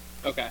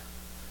 Okay.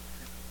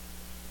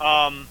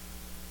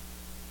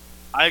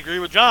 I agree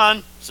with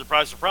John.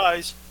 Surprise,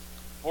 surprise.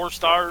 4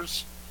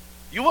 stars.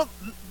 You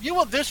know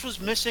what this was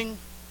missing,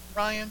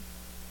 Ryan?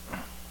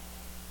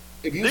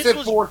 If you This said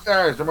was- 4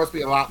 stars, there must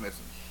be a lot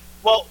missing.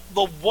 Well,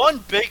 the one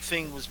big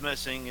thing was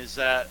missing is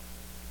that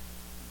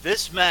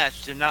this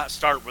match did not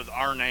start with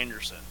Arn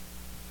Anderson.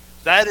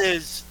 That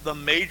is the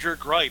major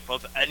gripe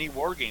of any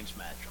War Games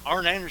match.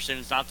 Arn Anderson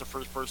is not the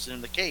first person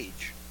in the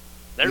cage.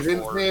 You didn't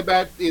Therefore, say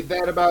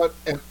that about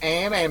an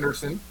Ann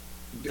Anderson.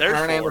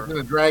 Therefore- Arn Anderson,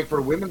 a drag for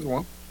the women's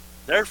one.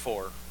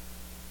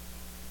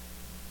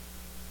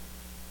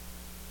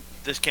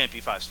 this can't be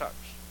 5 stars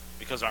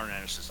because Arn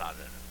Anderson's not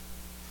in it.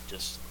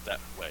 Just that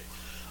way.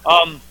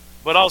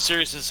 But all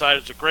seriousness aside,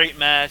 it's a great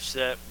match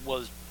that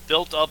was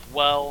built up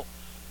well,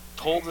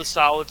 told a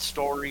solid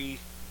story.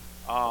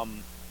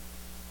 Orton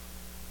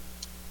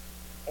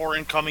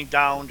coming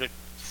down to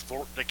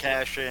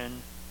cash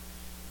in.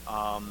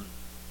 And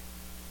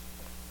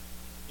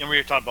we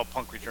were talking about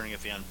Punk returning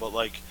at the end, but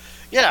like,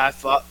 yeah,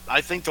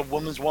 I think the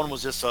women's one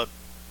was just a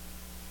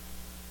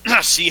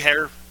see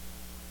hair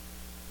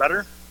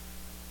better.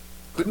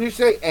 Couldn't you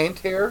say ant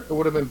hair? It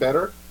would have been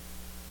better.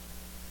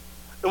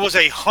 It was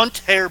a hunt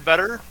hair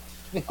better.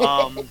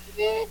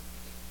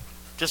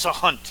 Just a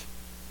hunt.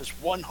 Just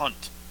one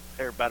hunt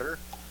hair better.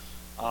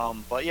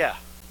 But yeah.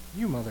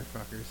 You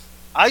motherfuckers.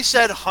 I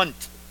said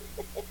hunt.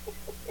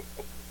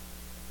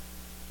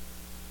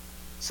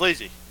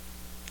 Sleazy.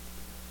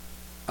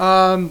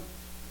 A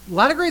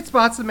lot of great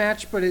spots in the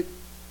match, but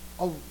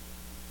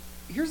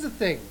here's the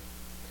thing.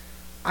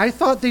 I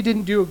thought they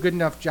didn't do a good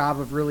enough job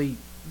of really...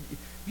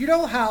 You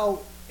know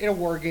how in a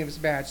War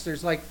Games match,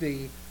 there's like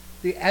the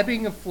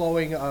ebbing and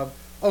flowing of,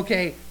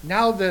 okay,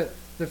 now the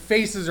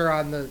faces are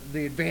on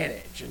the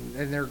advantage,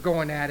 and they're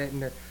going at it,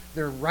 and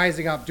they're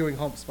rising up doing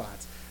home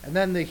spots. And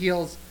then the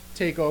heels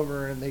take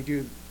over, and they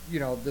do,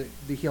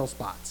 the heel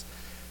spots.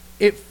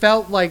 It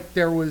felt like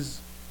they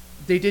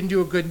didn't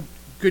do a good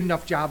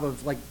enough job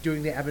of like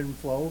doing the ebb and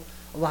flow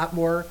a lot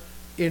more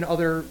in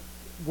other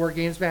War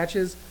Games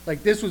matches.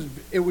 Like it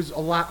was a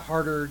lot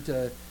harder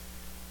to.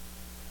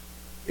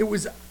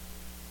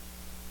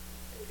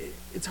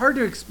 It's hard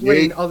to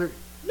explain other.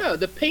 No,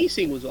 the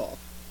pacing was off.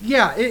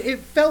 Yeah, it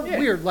felt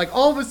weird. Like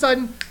all of a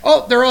sudden,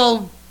 they're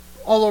all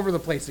over the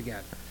place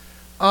again.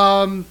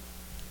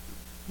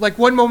 Like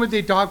one moment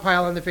they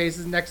dogpile on the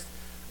faces, next,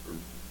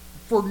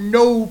 for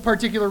no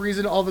particular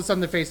reason, all of a sudden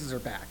the faces are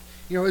back.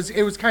 It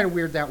was kind of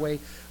weird that way.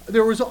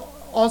 There was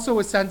also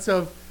a sense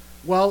of,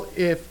 well,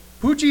 if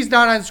Poochie's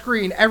not on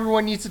screen,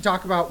 everyone needs to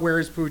talk about where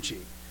is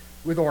Poochie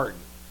with Orton.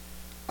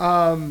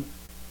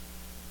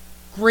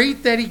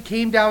 Great that he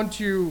came down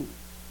to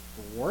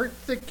thwart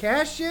the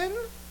cash-in.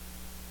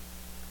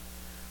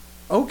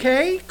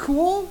 Okay,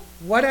 cool,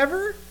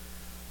 whatever.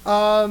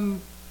 But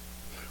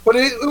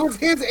it was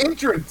his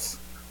entrance.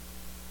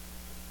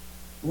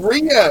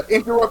 Rhea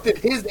interrupted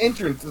his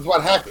entrance is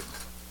what happened.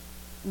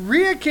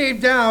 Rhea came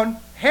down,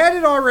 had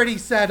it already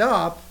set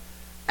up,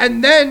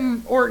 and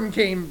then Orton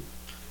came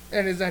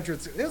and his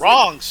entrance.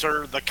 Wrong,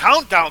 sir. The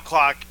countdown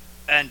clock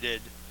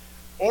ended.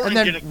 Orton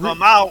going to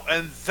come out,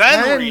 and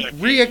then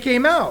Rhea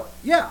came out.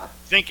 Yeah.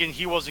 Thinking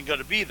he wasn't going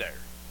to be there.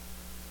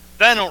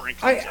 Then Orton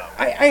comes out.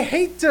 I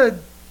hate to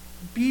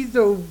be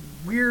the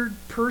weird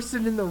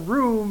person in the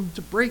room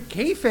to break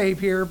kayfabe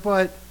here,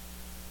 but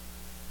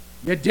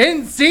you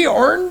didn't see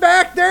Orton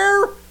back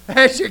there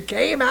as you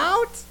came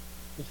out?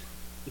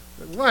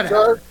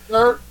 Whatever.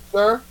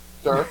 Sir.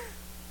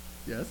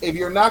 Yes? If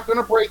you're not going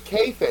to break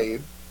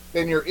kayfabe,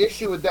 then your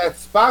issue with that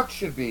spot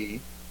should be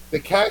the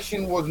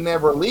cash-in was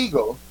never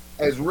legal,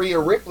 as Rhea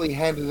Ripley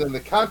handed in the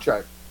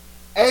contract.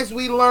 As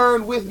we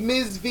learned with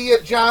Miz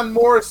via John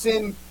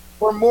Morrison,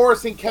 for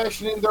Morrison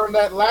cashing in during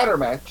that ladder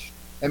match,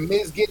 and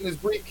Miz getting his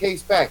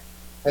briefcase back.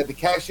 Had the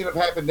cash-in have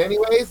happened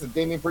anyways, and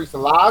Damian Priest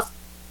had lost,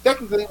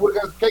 technically he would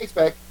have got his case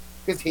back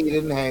because he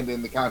didn't hand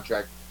in the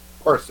contract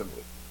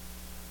personally.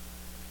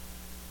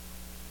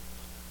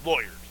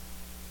 Lawyers.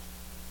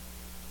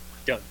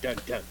 Dun, dun,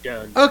 dun,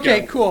 dun, Okay,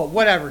 dun. cool.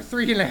 Whatever.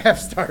 3.5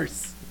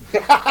 stars.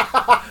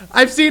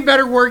 I've seen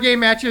better War Game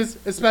matches,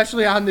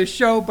 especially on this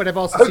show, but I've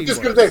also I was seen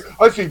just worse. going to say,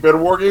 I've seen better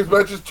War Games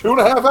matches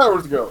 2.5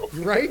 hours ago.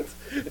 Right?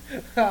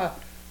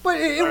 But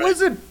it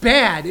wasn't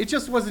bad. It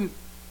just wasn't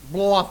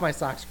blow off my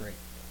socks great.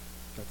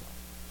 That's all.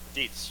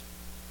 Deets.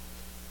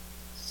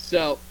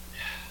 So,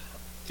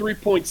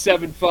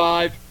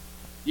 3.75.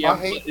 Yeah, I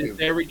hate you.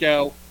 there we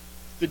go.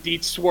 The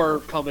Deets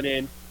swerve coming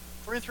in.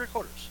 3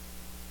 3/4.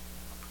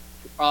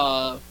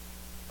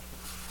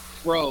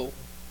 Bro,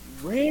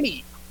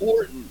 Randy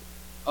Orton.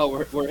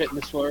 Oh, we're hitting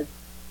the swerve.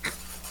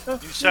 You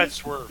said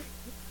swerve.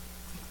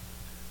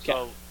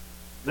 So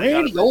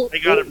Randy they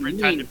got to Orton,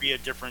 pretend to be a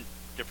different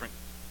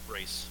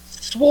race.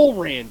 Swole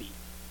Randy.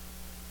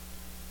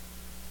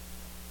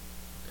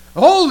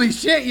 Holy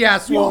shit, yeah,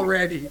 Swole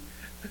Randy.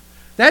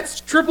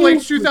 That's Triple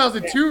H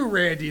 2002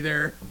 Randy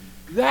there.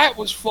 That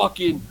was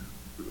fucking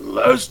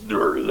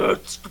Lesnar.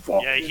 That's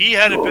fucking. Yeah, he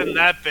hadn't been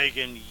that big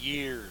in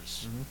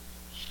years. Mm-hmm.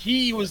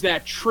 He was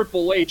that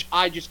Triple H.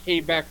 I just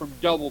came back from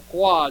double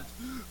quads.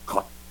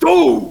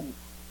 Dude!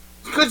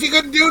 Because you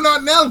couldn't do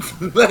nothing else.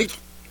 Like,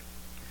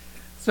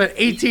 Spent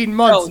 18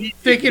 months he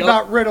thinking did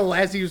about Riddle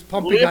as he was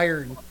pumping lift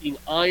iron. fucking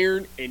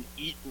iron and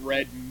eat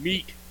red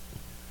meat.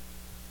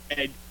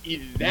 And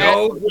eat that.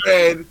 no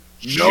bread,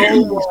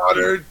 no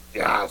water,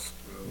 just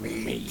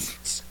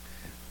meat.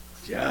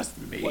 Just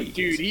me. Like,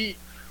 dude,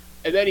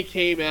 and then he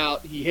came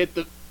out, he hit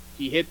the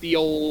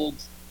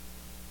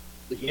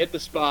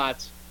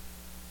spots,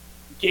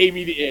 gave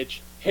me the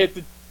itch, hit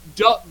the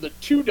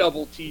 2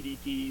 double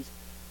TDTs,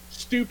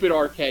 stupid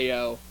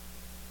RKO.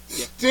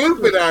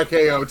 Stupid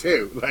RKO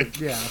too. Like,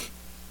 Yeah.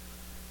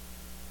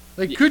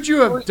 Like, could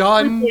you have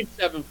done...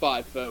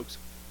 3.75, folks.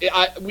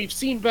 We've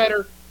seen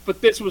better,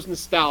 but this was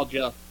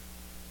nostalgia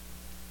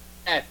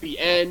at the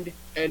end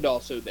and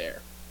also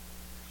there.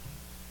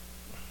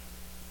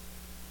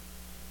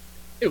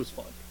 It was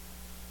fun.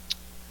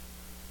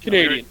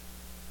 Canadian.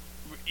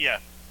 Yeah.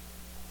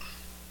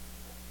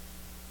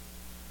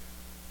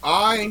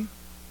 I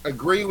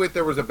agree with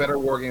there was a better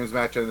War Games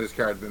match on this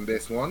card than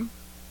this one.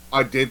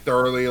 I did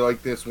thoroughly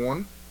like this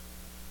one.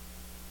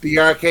 The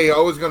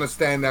RKO is going to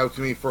stand out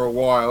to me for a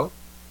while.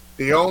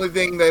 The only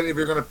thing that if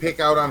you're going to pick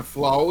out on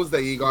flaws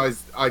that you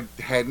guys I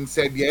hadn't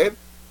said yet,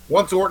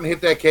 once Orton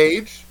hit that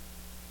cage,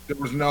 there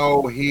was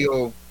no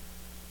heel.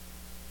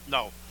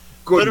 No.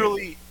 Goodness.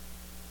 Literally,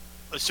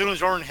 as soon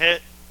as Orton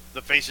hit,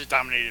 the faces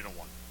dominated and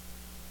won.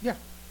 Yeah.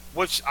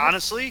 Which,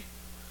 honestly,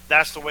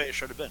 that's the way it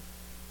should have been.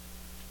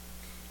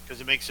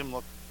 Because it makes him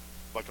look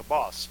like a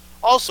boss.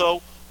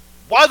 Also,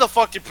 why the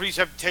fuck did Priest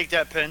have to take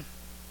that pin?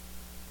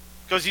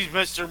 Because he's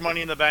Mr.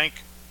 Money in the Bank.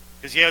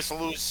 Because he has to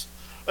lose.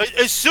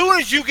 As soon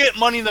as you get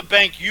Money in the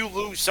Bank, you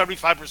lose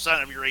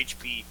 75% of your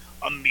HP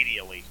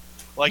immediately.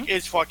 Like,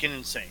 it's fucking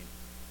insane.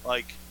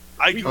 Like,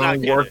 I do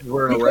not get it.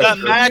 That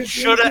match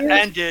should have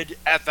ended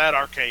at that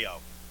RKO.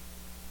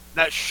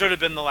 That should have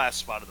been the last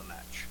spot of the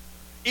match.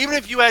 Even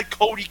if you had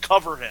Cody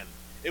cover him,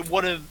 it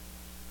wouldn't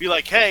be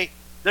like, hey,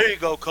 there you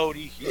go,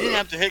 Cody. You didn't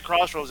have to hit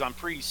Crossroads on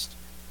Priest.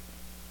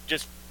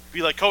 Just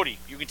be like, Cody,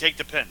 you can take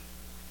the pin.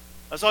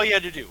 That's all you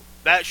had to do.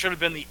 That should have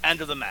been the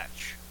end of the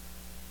match.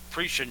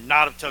 Priest should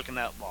not have taken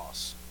that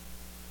loss.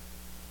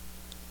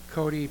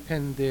 Cody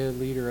pinned the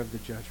leader of the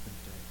Judgment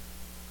Day.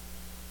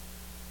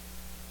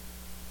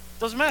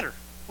 Doesn't matter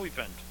who he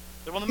pinned.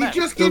 They won the match. He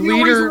just gave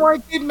you a reason why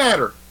it did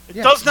matter. It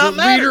does not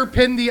matter. The leader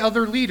pinned the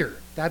other leader.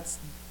 That's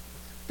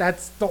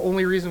the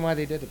only reason why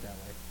they did it that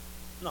way.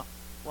 No,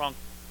 wrong.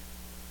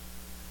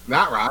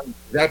 Not wrong.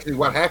 That's actually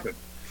what happened.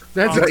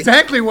 That's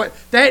exactly what.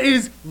 That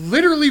is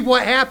literally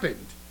what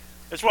happened.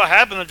 It's what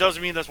happened. It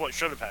doesn't mean that's what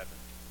should have happened.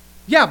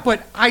 Yeah,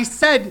 but I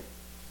said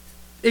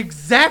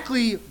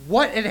exactly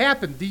what had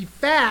happened. The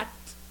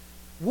fact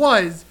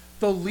was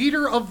the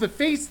leader of the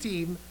face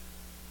team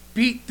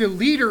beat the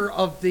leader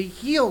of the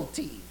heel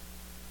team.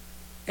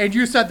 And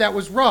you said that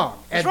was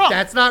wrong. And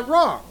that's not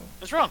wrong.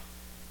 It's wrong.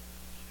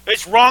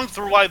 It's wrong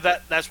through why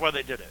that's why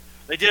they did it.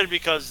 They did it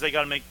because they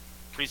got to make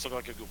Priest look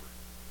like a goober.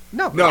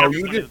 No,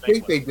 you just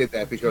think they did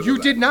that because you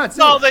did not say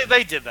No, that.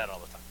 they did that all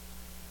the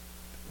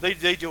time.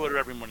 They do it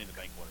every Money in the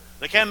Bank winner.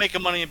 They can't make a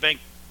Money in the Bank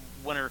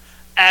winner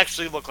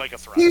actually look like a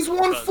threat. He's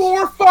won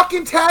 4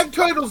 fucking tag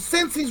titles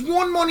since he's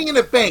won Money in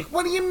the Bank.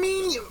 What do you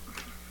mean?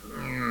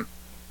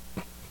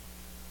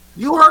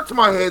 You hurt to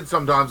my head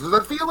sometimes because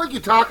I feel like you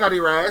talk out of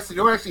your ass and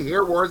you don't actually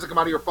hear words that come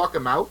out of your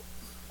fucking mouth.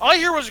 All I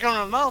hear was coming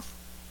out of the mouth.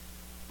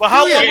 But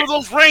how long were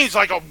those reigns?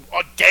 Like a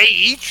day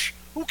each?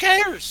 Who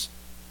cares?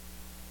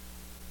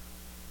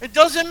 It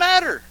doesn't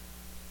matter.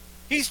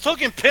 He's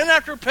taking pin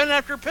after pin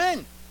after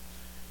pin.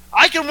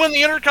 I can win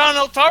the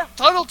Intercontinental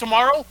title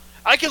tomorrow.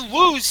 I can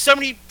lose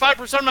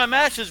 75% of my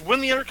matches, win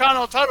the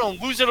Intercontinental title,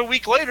 and lose it a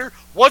week later.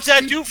 What's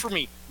that do for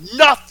me?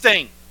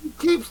 Nothing. He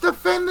keeps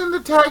defending the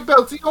tag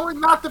belts. He only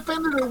not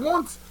defended it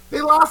once. They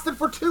lost it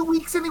for 2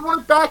 weeks and he won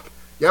it back.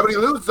 Yeah, but he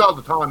loses all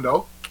the time,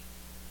 though.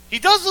 He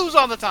does lose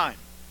all the time.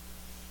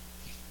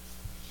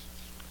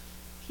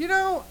 You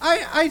know,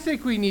 I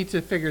think we need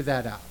to figure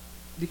that out.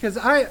 Because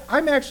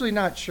I'm actually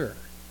not sure.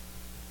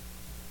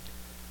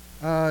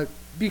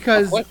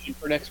 Because... question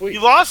for next week. He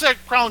lost that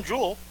Crown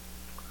Jewel.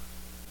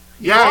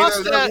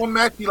 That one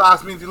match he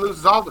lost means he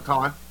loses all the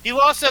time. He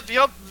lost at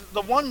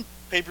the one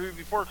pay-per-view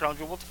before Crown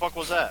Jewel. What the fuck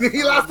was that?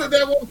 He lost at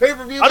that one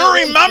pay-per-view. I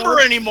don't remember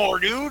anymore,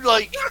 dude.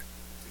 Like,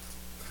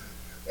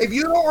 if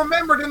you don't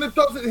remember, then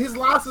his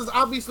losses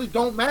obviously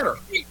don't matter.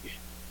 You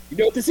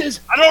know what this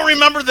is? I don't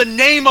remember the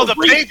name of the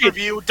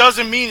pay-per-view. It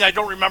doesn't mean I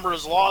don't remember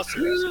his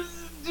losses.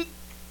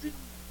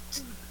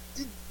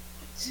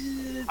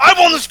 I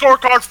won the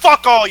scorecard.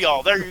 Fuck all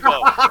y'all. There you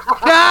go.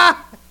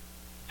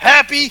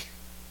 Happy?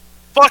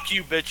 Fuck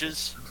you,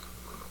 bitches.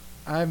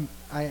 I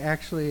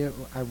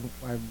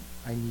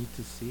need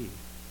to see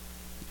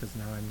because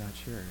now I'm not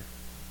sure.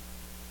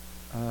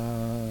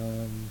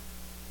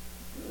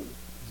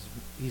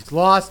 He's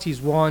lost.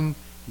 He's won.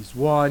 He's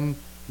won.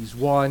 He's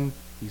won.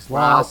 He's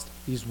lost.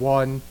 He's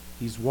won.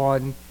 He's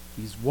won.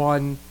 He's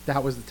won.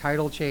 That was the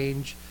title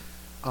change.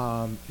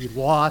 He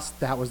lost.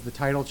 That was the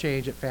title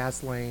change at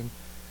Fastlane.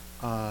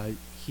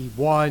 He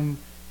won.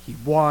 He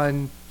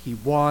won. He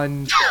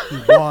won. He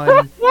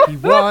won. He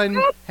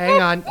won.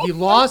 Hang on. He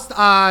lost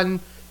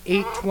on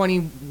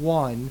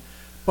 8/21,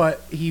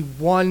 but he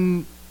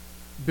won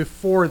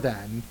before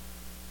then.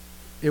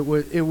 It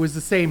was the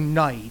same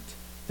night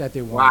that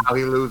they won. Wow,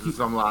 he loses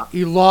some lot.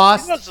 He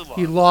lost.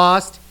 He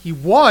lost. He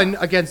won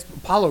against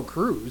Apollo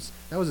Crews.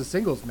 That was a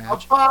singles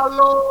match.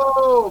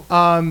 Apollo.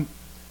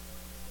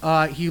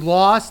 He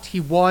lost. He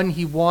won.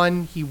 He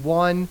won. He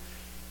won.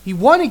 He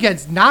won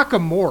against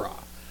Nakamura.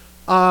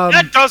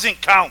 That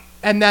doesn't count.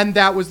 And then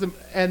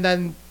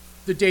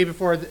the day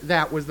before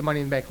that was the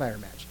Money in the Bank ladder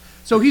match.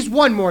 So he's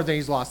won more than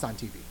he's lost on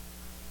TV.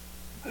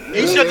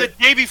 He said the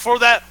day before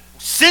that,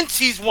 since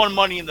he's won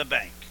Money in the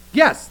Bank.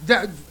 Yes,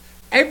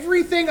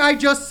 everything I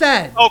just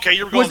said was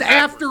backwards.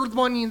 after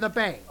Money in the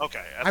Bank.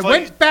 Okay. I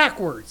went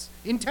backwards,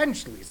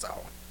 intentionally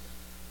so.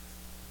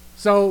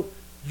 So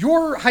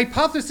your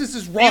hypothesis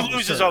is wrong. He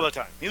loses all the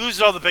time. He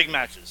loses all the big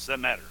matches that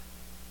matter.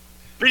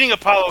 Beating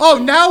Apollo. Oh,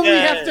 now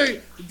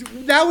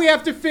we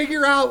have to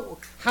figure out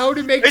how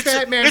to make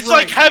Fatman. It's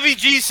like Heavy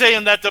G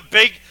saying that the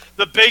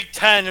Big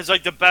Ten is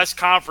like the best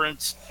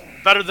conference,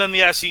 better than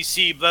the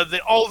SEC. But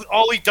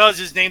all he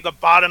does is name the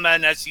bottom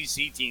end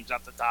SEC teams,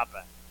 not the top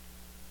end.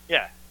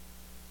 Yeah.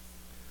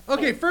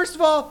 Okay, first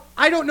of all,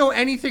 I don't know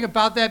anything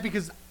about that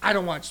because I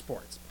don't watch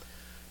sports.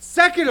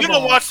 Second of all, you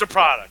don't watch the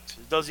product.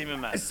 It doesn't even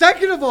matter.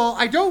 Second of all,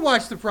 I don't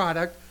watch the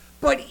product,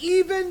 but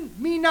even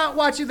me not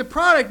watching the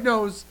product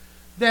knows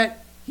that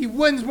he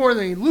wins more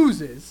than he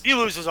loses. He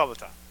loses all the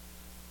time.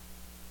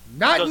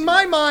 Not in Doesn't my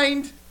matter.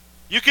 mind.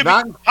 You could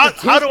Not be.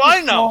 How do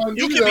I know? statistics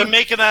You on could be either.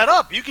 making that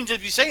up. You can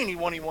just be saying he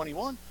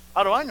won.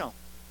 How do I know?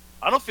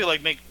 I don't feel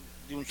like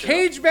doing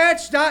shit.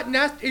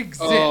 Cagematch.net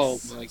exists, Oh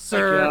my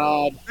sir.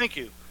 god. Thank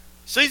you.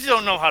 Sleazy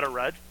don't know how to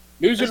read.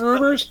 News and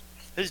rumors?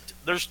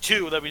 There's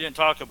two that we didn't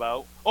talk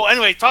about. Oh,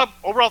 anyway,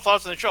 overall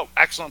thoughts on the show.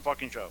 Excellent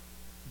fucking show.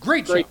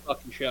 Great show. Great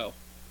fucking show.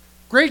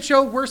 Great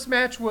show. Worst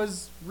match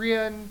was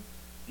Rhea and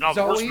No,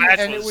 the Zoe, worst match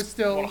and it was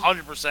still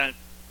 100%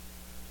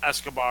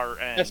 Escobar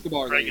and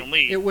Escobar Greg lady. and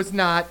Lee. it was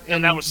not.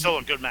 and that was still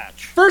a good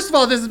match. First of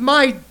all, this is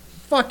my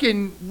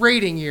fucking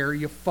rating here.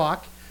 You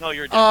fuck. No,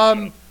 you're a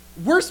dick.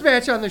 Worst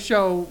match on the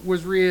show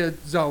was Rhea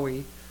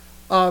Zoe,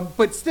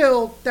 but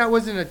still that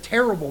wasn't a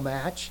terrible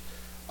match.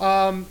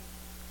 Come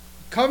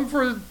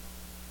for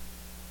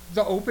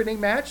the opening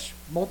match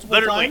multiple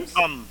Literally,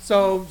 times.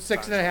 So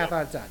 6.5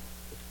 out of 10.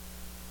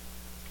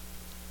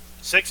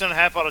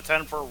 6.5 out of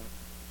 10 for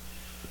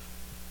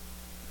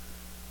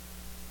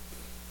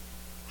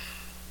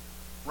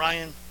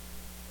Ryan.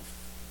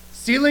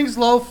 Ceilings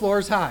low,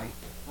 floors high.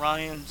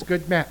 Ryan. It's a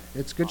good match.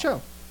 It's a good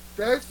show.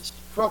 That's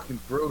fucking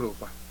brutal.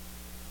 But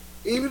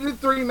even the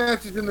 3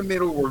 matches in the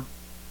middle were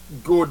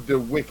good to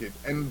wicked,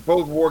 and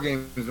both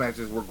WarGames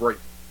matches were great.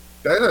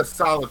 That's a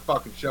solid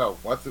fucking show.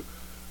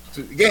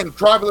 Again,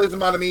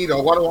 tribalism out of me,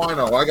 though. What do I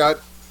know? I got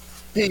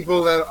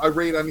people that I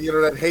read on the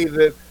internet hated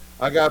it.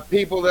 I got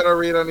people that I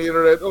read on the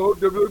internet, oh,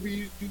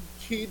 WWE's too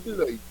cheap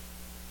today.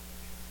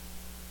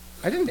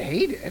 I didn't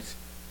hate it.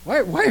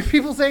 Why are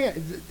people saying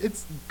it?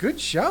 It's a good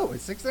show?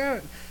 It's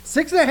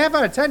 6.5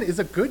 out of 10 is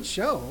a good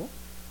show.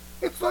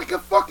 It's like a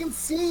fucking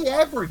C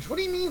average. What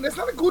do you mean? That's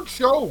not a good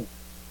show.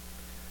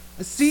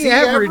 A C C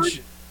average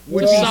average?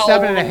 would Yeah. be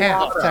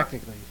 7.5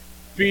 technically.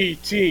 B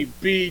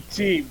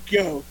team,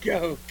 go,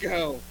 go,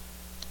 go.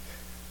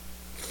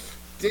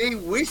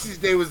 Dave wishes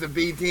there was a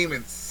B team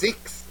in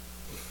 6.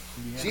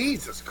 Yeah.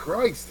 Jesus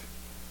Christ.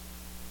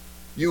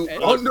 You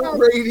And-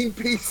 underrating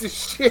piece of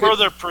shit.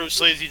 Further proof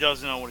Sleazy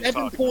doesn't know what he's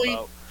talking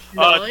 7.9?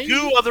 about.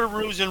 2 other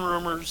ruse and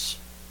rumors.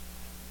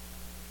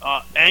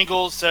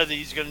 Angle said that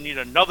he's going to need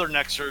another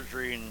neck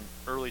surgery in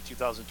early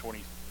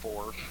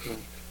 2024.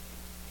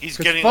 He's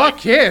 'Cause getting fuck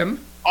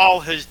him.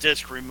 all his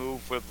disc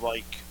removed with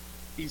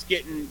He's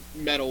getting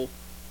metal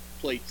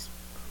plates.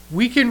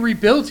 We can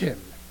rebuild him.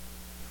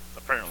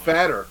 apparently.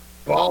 Fatter,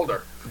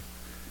 balder.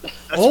 That's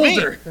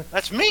older. Me.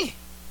 That's me.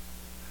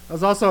 That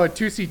was also a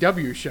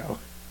 2CW show.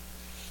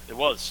 It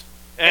was.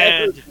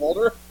 And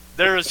Balder?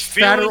 there is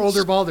feelings. Fatter,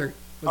 older, balder.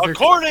 Was there-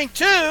 According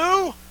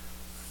to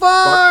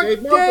Fuck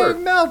Dave Dave Meltzer.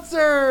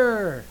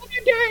 Meltzer.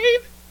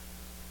 Dave!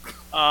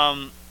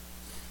 I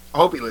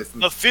hope he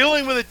listens. the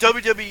feeling with the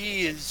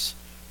WWE is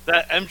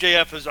that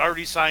MJF has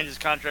already signed his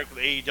contract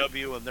with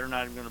AEW and they're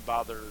not even going to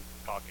bother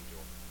talking to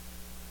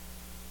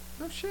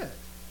him. No shit.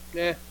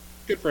 Yeah,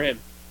 good for him.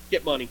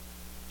 Get money.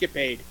 Get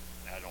paid.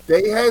 I don't.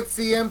 They had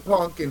CM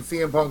Punk, and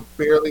CM Punk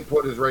barely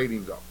put his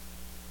ratings up.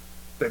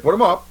 They put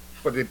him up,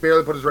 but they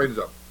barely put his ratings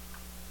up.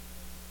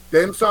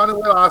 Them signing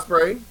Will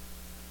Ospreay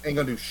ain't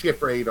gonna do shit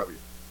for AEW.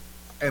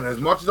 And as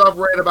much as I've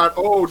read about,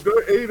 the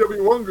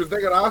AEW won because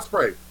they got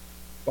Ospreay,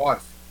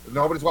 boss, if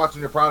nobody's watching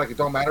your product, it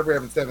don't matter if we're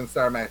having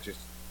 7-star matches.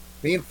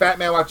 Me and Fat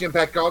Man watch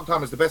Impact all the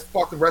time. It's the best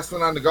fucking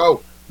wrestling on the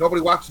go.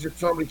 Nobody watches it,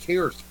 nobody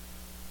cares.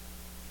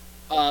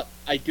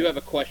 I do have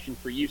a question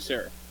for you,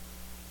 sir.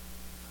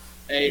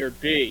 A or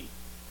B?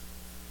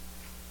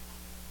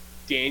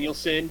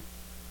 Danielson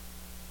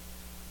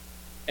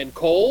and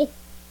Cole,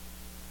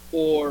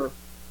 or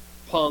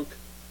Punk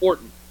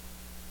Orton?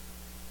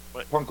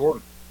 Punk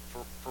Orton.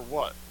 For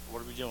what?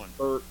 What are we doing?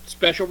 Or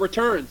special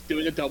returns,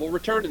 doing a double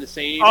return in the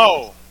same.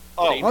 Oh,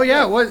 Oh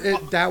yeah,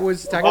 that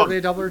was technically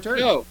a double return.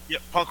 No. yeah,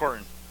 Punk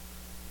Orton.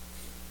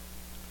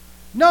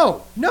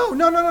 No.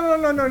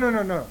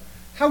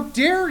 How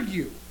dare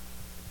you?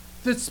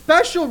 The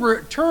special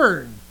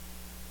return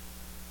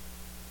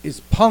is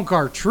Punk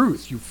our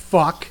truth, you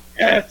fuck.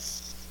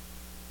 Yes.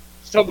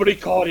 Somebody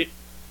caught it.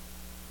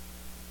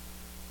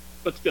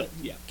 But still,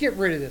 yeah. Get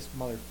rid of this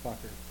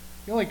motherfucker.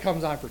 He only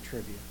comes on for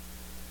trivia.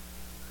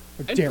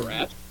 How And dare you.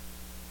 draft.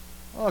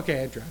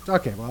 Okay, and draft.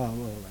 Okay, well.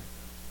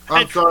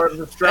 I'm sorry, I'm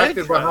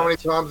distracted by how many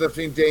Interesting. times I've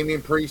seen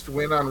Damian Priest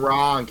win on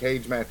Raw and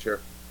Cage Match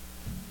here.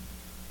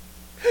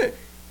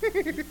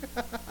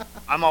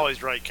 I'm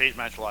always right. Cage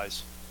match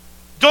lies.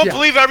 Don't Yeah.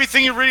 believe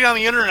everything you're reading on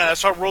the internet.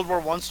 That's how World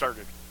War I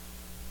started.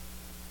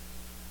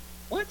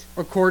 What?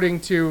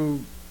 According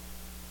to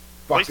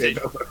Fuck PlayStation. Dave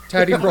Meltzer.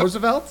 Teddy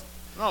Roosevelt.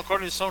 No,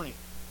 according to Sony.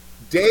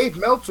 Dave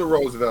Meltzer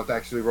Roosevelt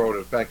actually wrote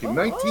it back in Oh.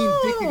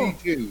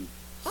 1962.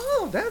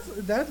 Oh,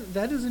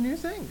 that is a new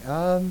thing.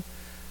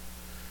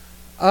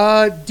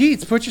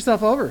 Deets, put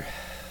yourself over.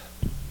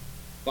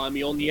 Find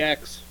me on the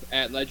X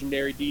at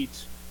Legendary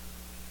Deets.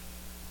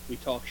 We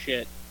talk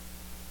shit.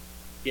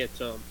 Get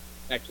some.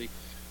 Actually,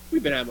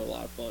 we've been having a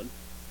lot of fun.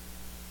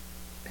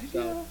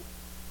 So,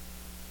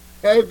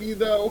 Have you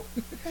though?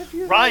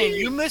 Ryan,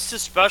 you missed a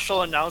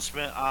special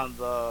announcement on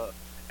the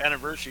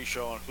anniversary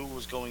show on who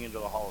was going into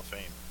the Hall of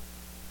Fame.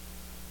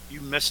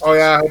 You missed Oh it.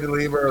 yeah, I had to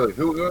leave early.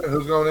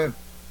 Who's going in?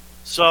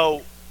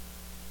 So,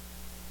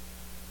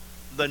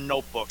 the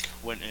Notebook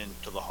went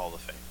into the Hall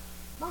of Fame.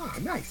 Ah,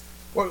 nice.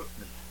 Well,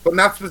 but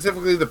not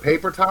specifically the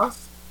paper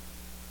toss?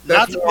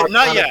 Not more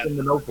iconic yet. than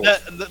the Notebook.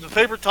 The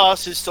paper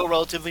toss is still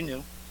relatively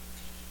new.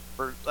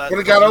 But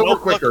it got over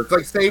quicker. It's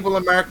like Sable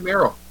and Mark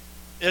Miro.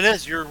 It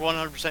is. You're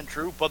 100%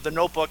 true. But the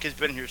Notebook has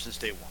been here since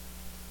day one.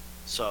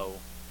 So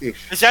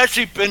Ish. it's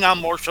actually been on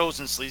more shows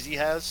than Sleazy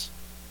has.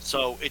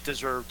 So it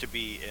deserved to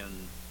be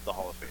in the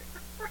Hall of Fame.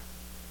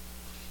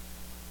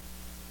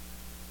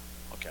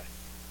 Okay.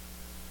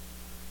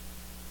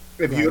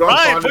 If you don't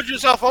Ryan, put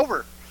yourself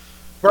over.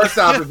 First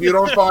off, if you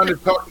don't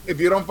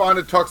find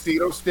a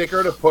tuxedo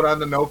sticker to put on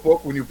the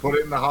Notebook when you put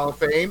it in the Hall of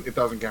Fame, it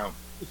doesn't count.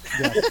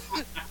 Yes.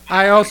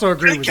 I also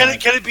agree with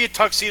that. Can it be a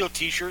tuxedo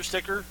T-shirt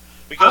sticker?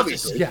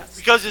 Because yes.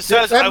 Because it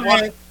says I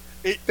want.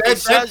 It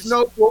says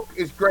Notebook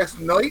is dressed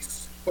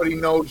nice, but he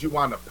knows you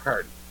want to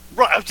party.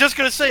 Right. I was just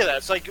gonna say that.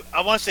 It's like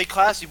I want to say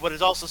classy, but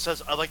it also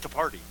says I like to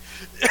party.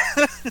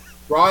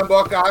 Brian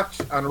Buckotch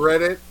on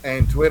Reddit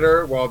and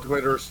Twitter, while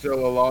Twitter is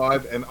still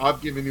alive, and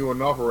I've given you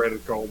enough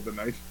Reddit gold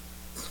tonight.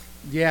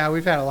 Yeah,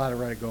 we've had a lot of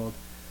Reddit gold.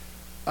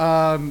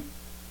 I'm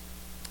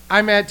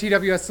at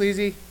TWS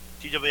Sleazy.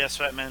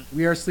 TWSFatman.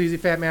 We are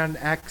SleazyFatman on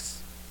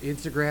X,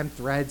 Instagram,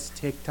 Threads,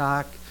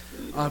 TikTok.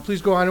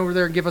 Please go on over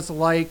there and give us a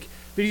like.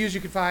 Videos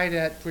you can find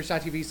at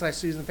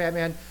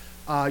twitch.tv/SleazyFatman,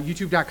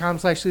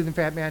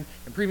 youtube.com/SleazyFatman,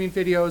 and premium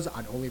videos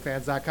on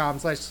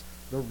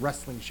onlyfans.com/The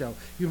Wrestling Show.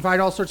 You can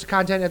find all sorts of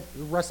content at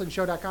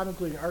thewrestlingshow.com,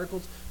 including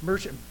articles,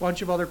 merch, and a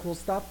bunch of other cool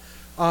stuff.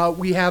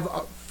 We have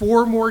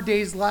 4 more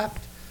days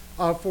left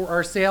for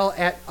our sale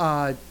at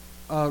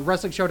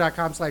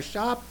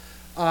wrestlingshow.com/shop.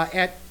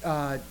 At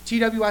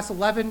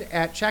TWS11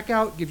 at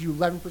checkout, gives you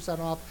 11%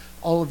 off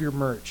all of your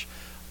merch.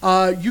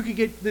 You can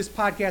get this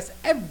podcast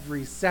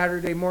every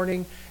Saturday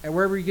morning and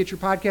wherever you get your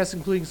podcasts,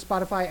 including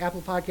Spotify,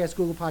 Apple Podcasts,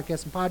 Google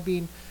Podcasts, and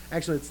Podbean.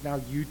 Actually, it's now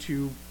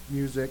YouTube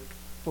Music,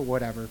 but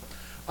whatever.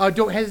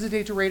 Don't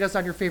hesitate to rate us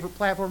on your favorite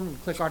platform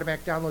and click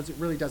automatic downloads. It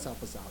really does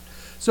help us out.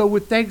 So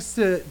with thanks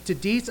to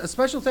Dietz, a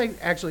special thanks,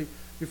 actually,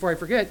 before I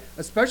forget,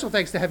 a special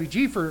thanks to Heavy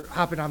G for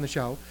hopping on the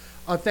show.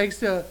 Thanks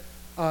to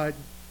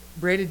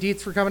Brandon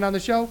Dietz for coming on the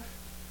show.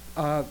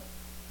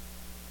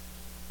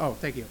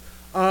 Thank you.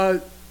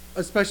 A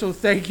special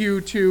thank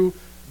you to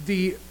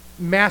the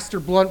Master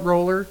Blunt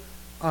Roller.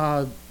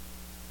 What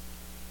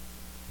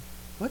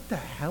the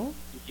hell?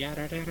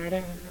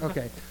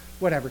 Okay,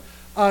 whatever.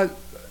 A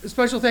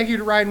special thank you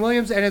to Ryan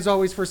Williams, and as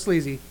always for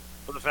Sleazy.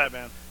 For the Fat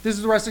Man. This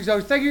is the Wrestling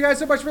Show. Thank you guys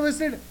so much for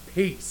listening.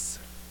 Peace.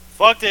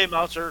 Fuck Dave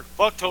Meltzer.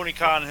 Fuck Tony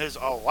Khan and his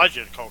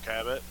alleged coke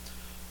habit.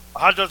 A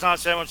hot dog's not a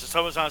sandwich, a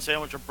sandwich's not a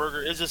sandwich, a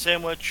burger is a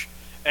sandwich.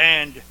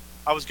 And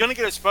I was going to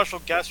get a special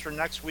guest for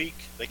next week.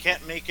 They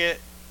can't make it.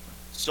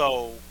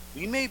 So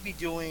we may be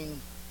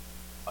doing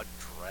a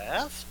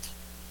draft?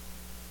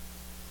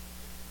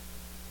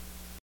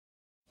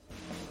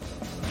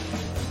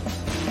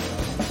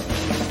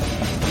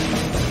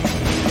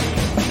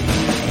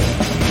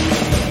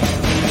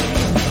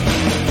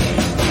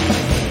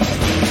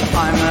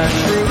 I'm a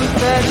truth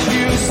that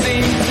you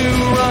seem to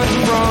run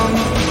from.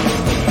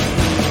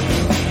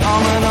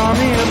 I'm an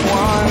army of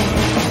one.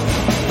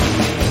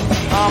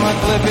 I'm a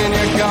clip in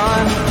your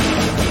gun.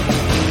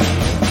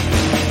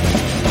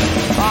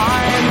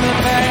 I'm the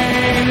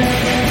pain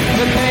in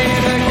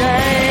the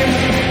game.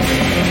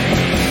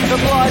 The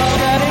blood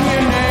shed in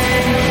your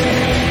name.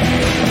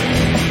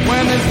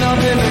 When there's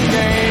nothing to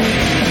gain.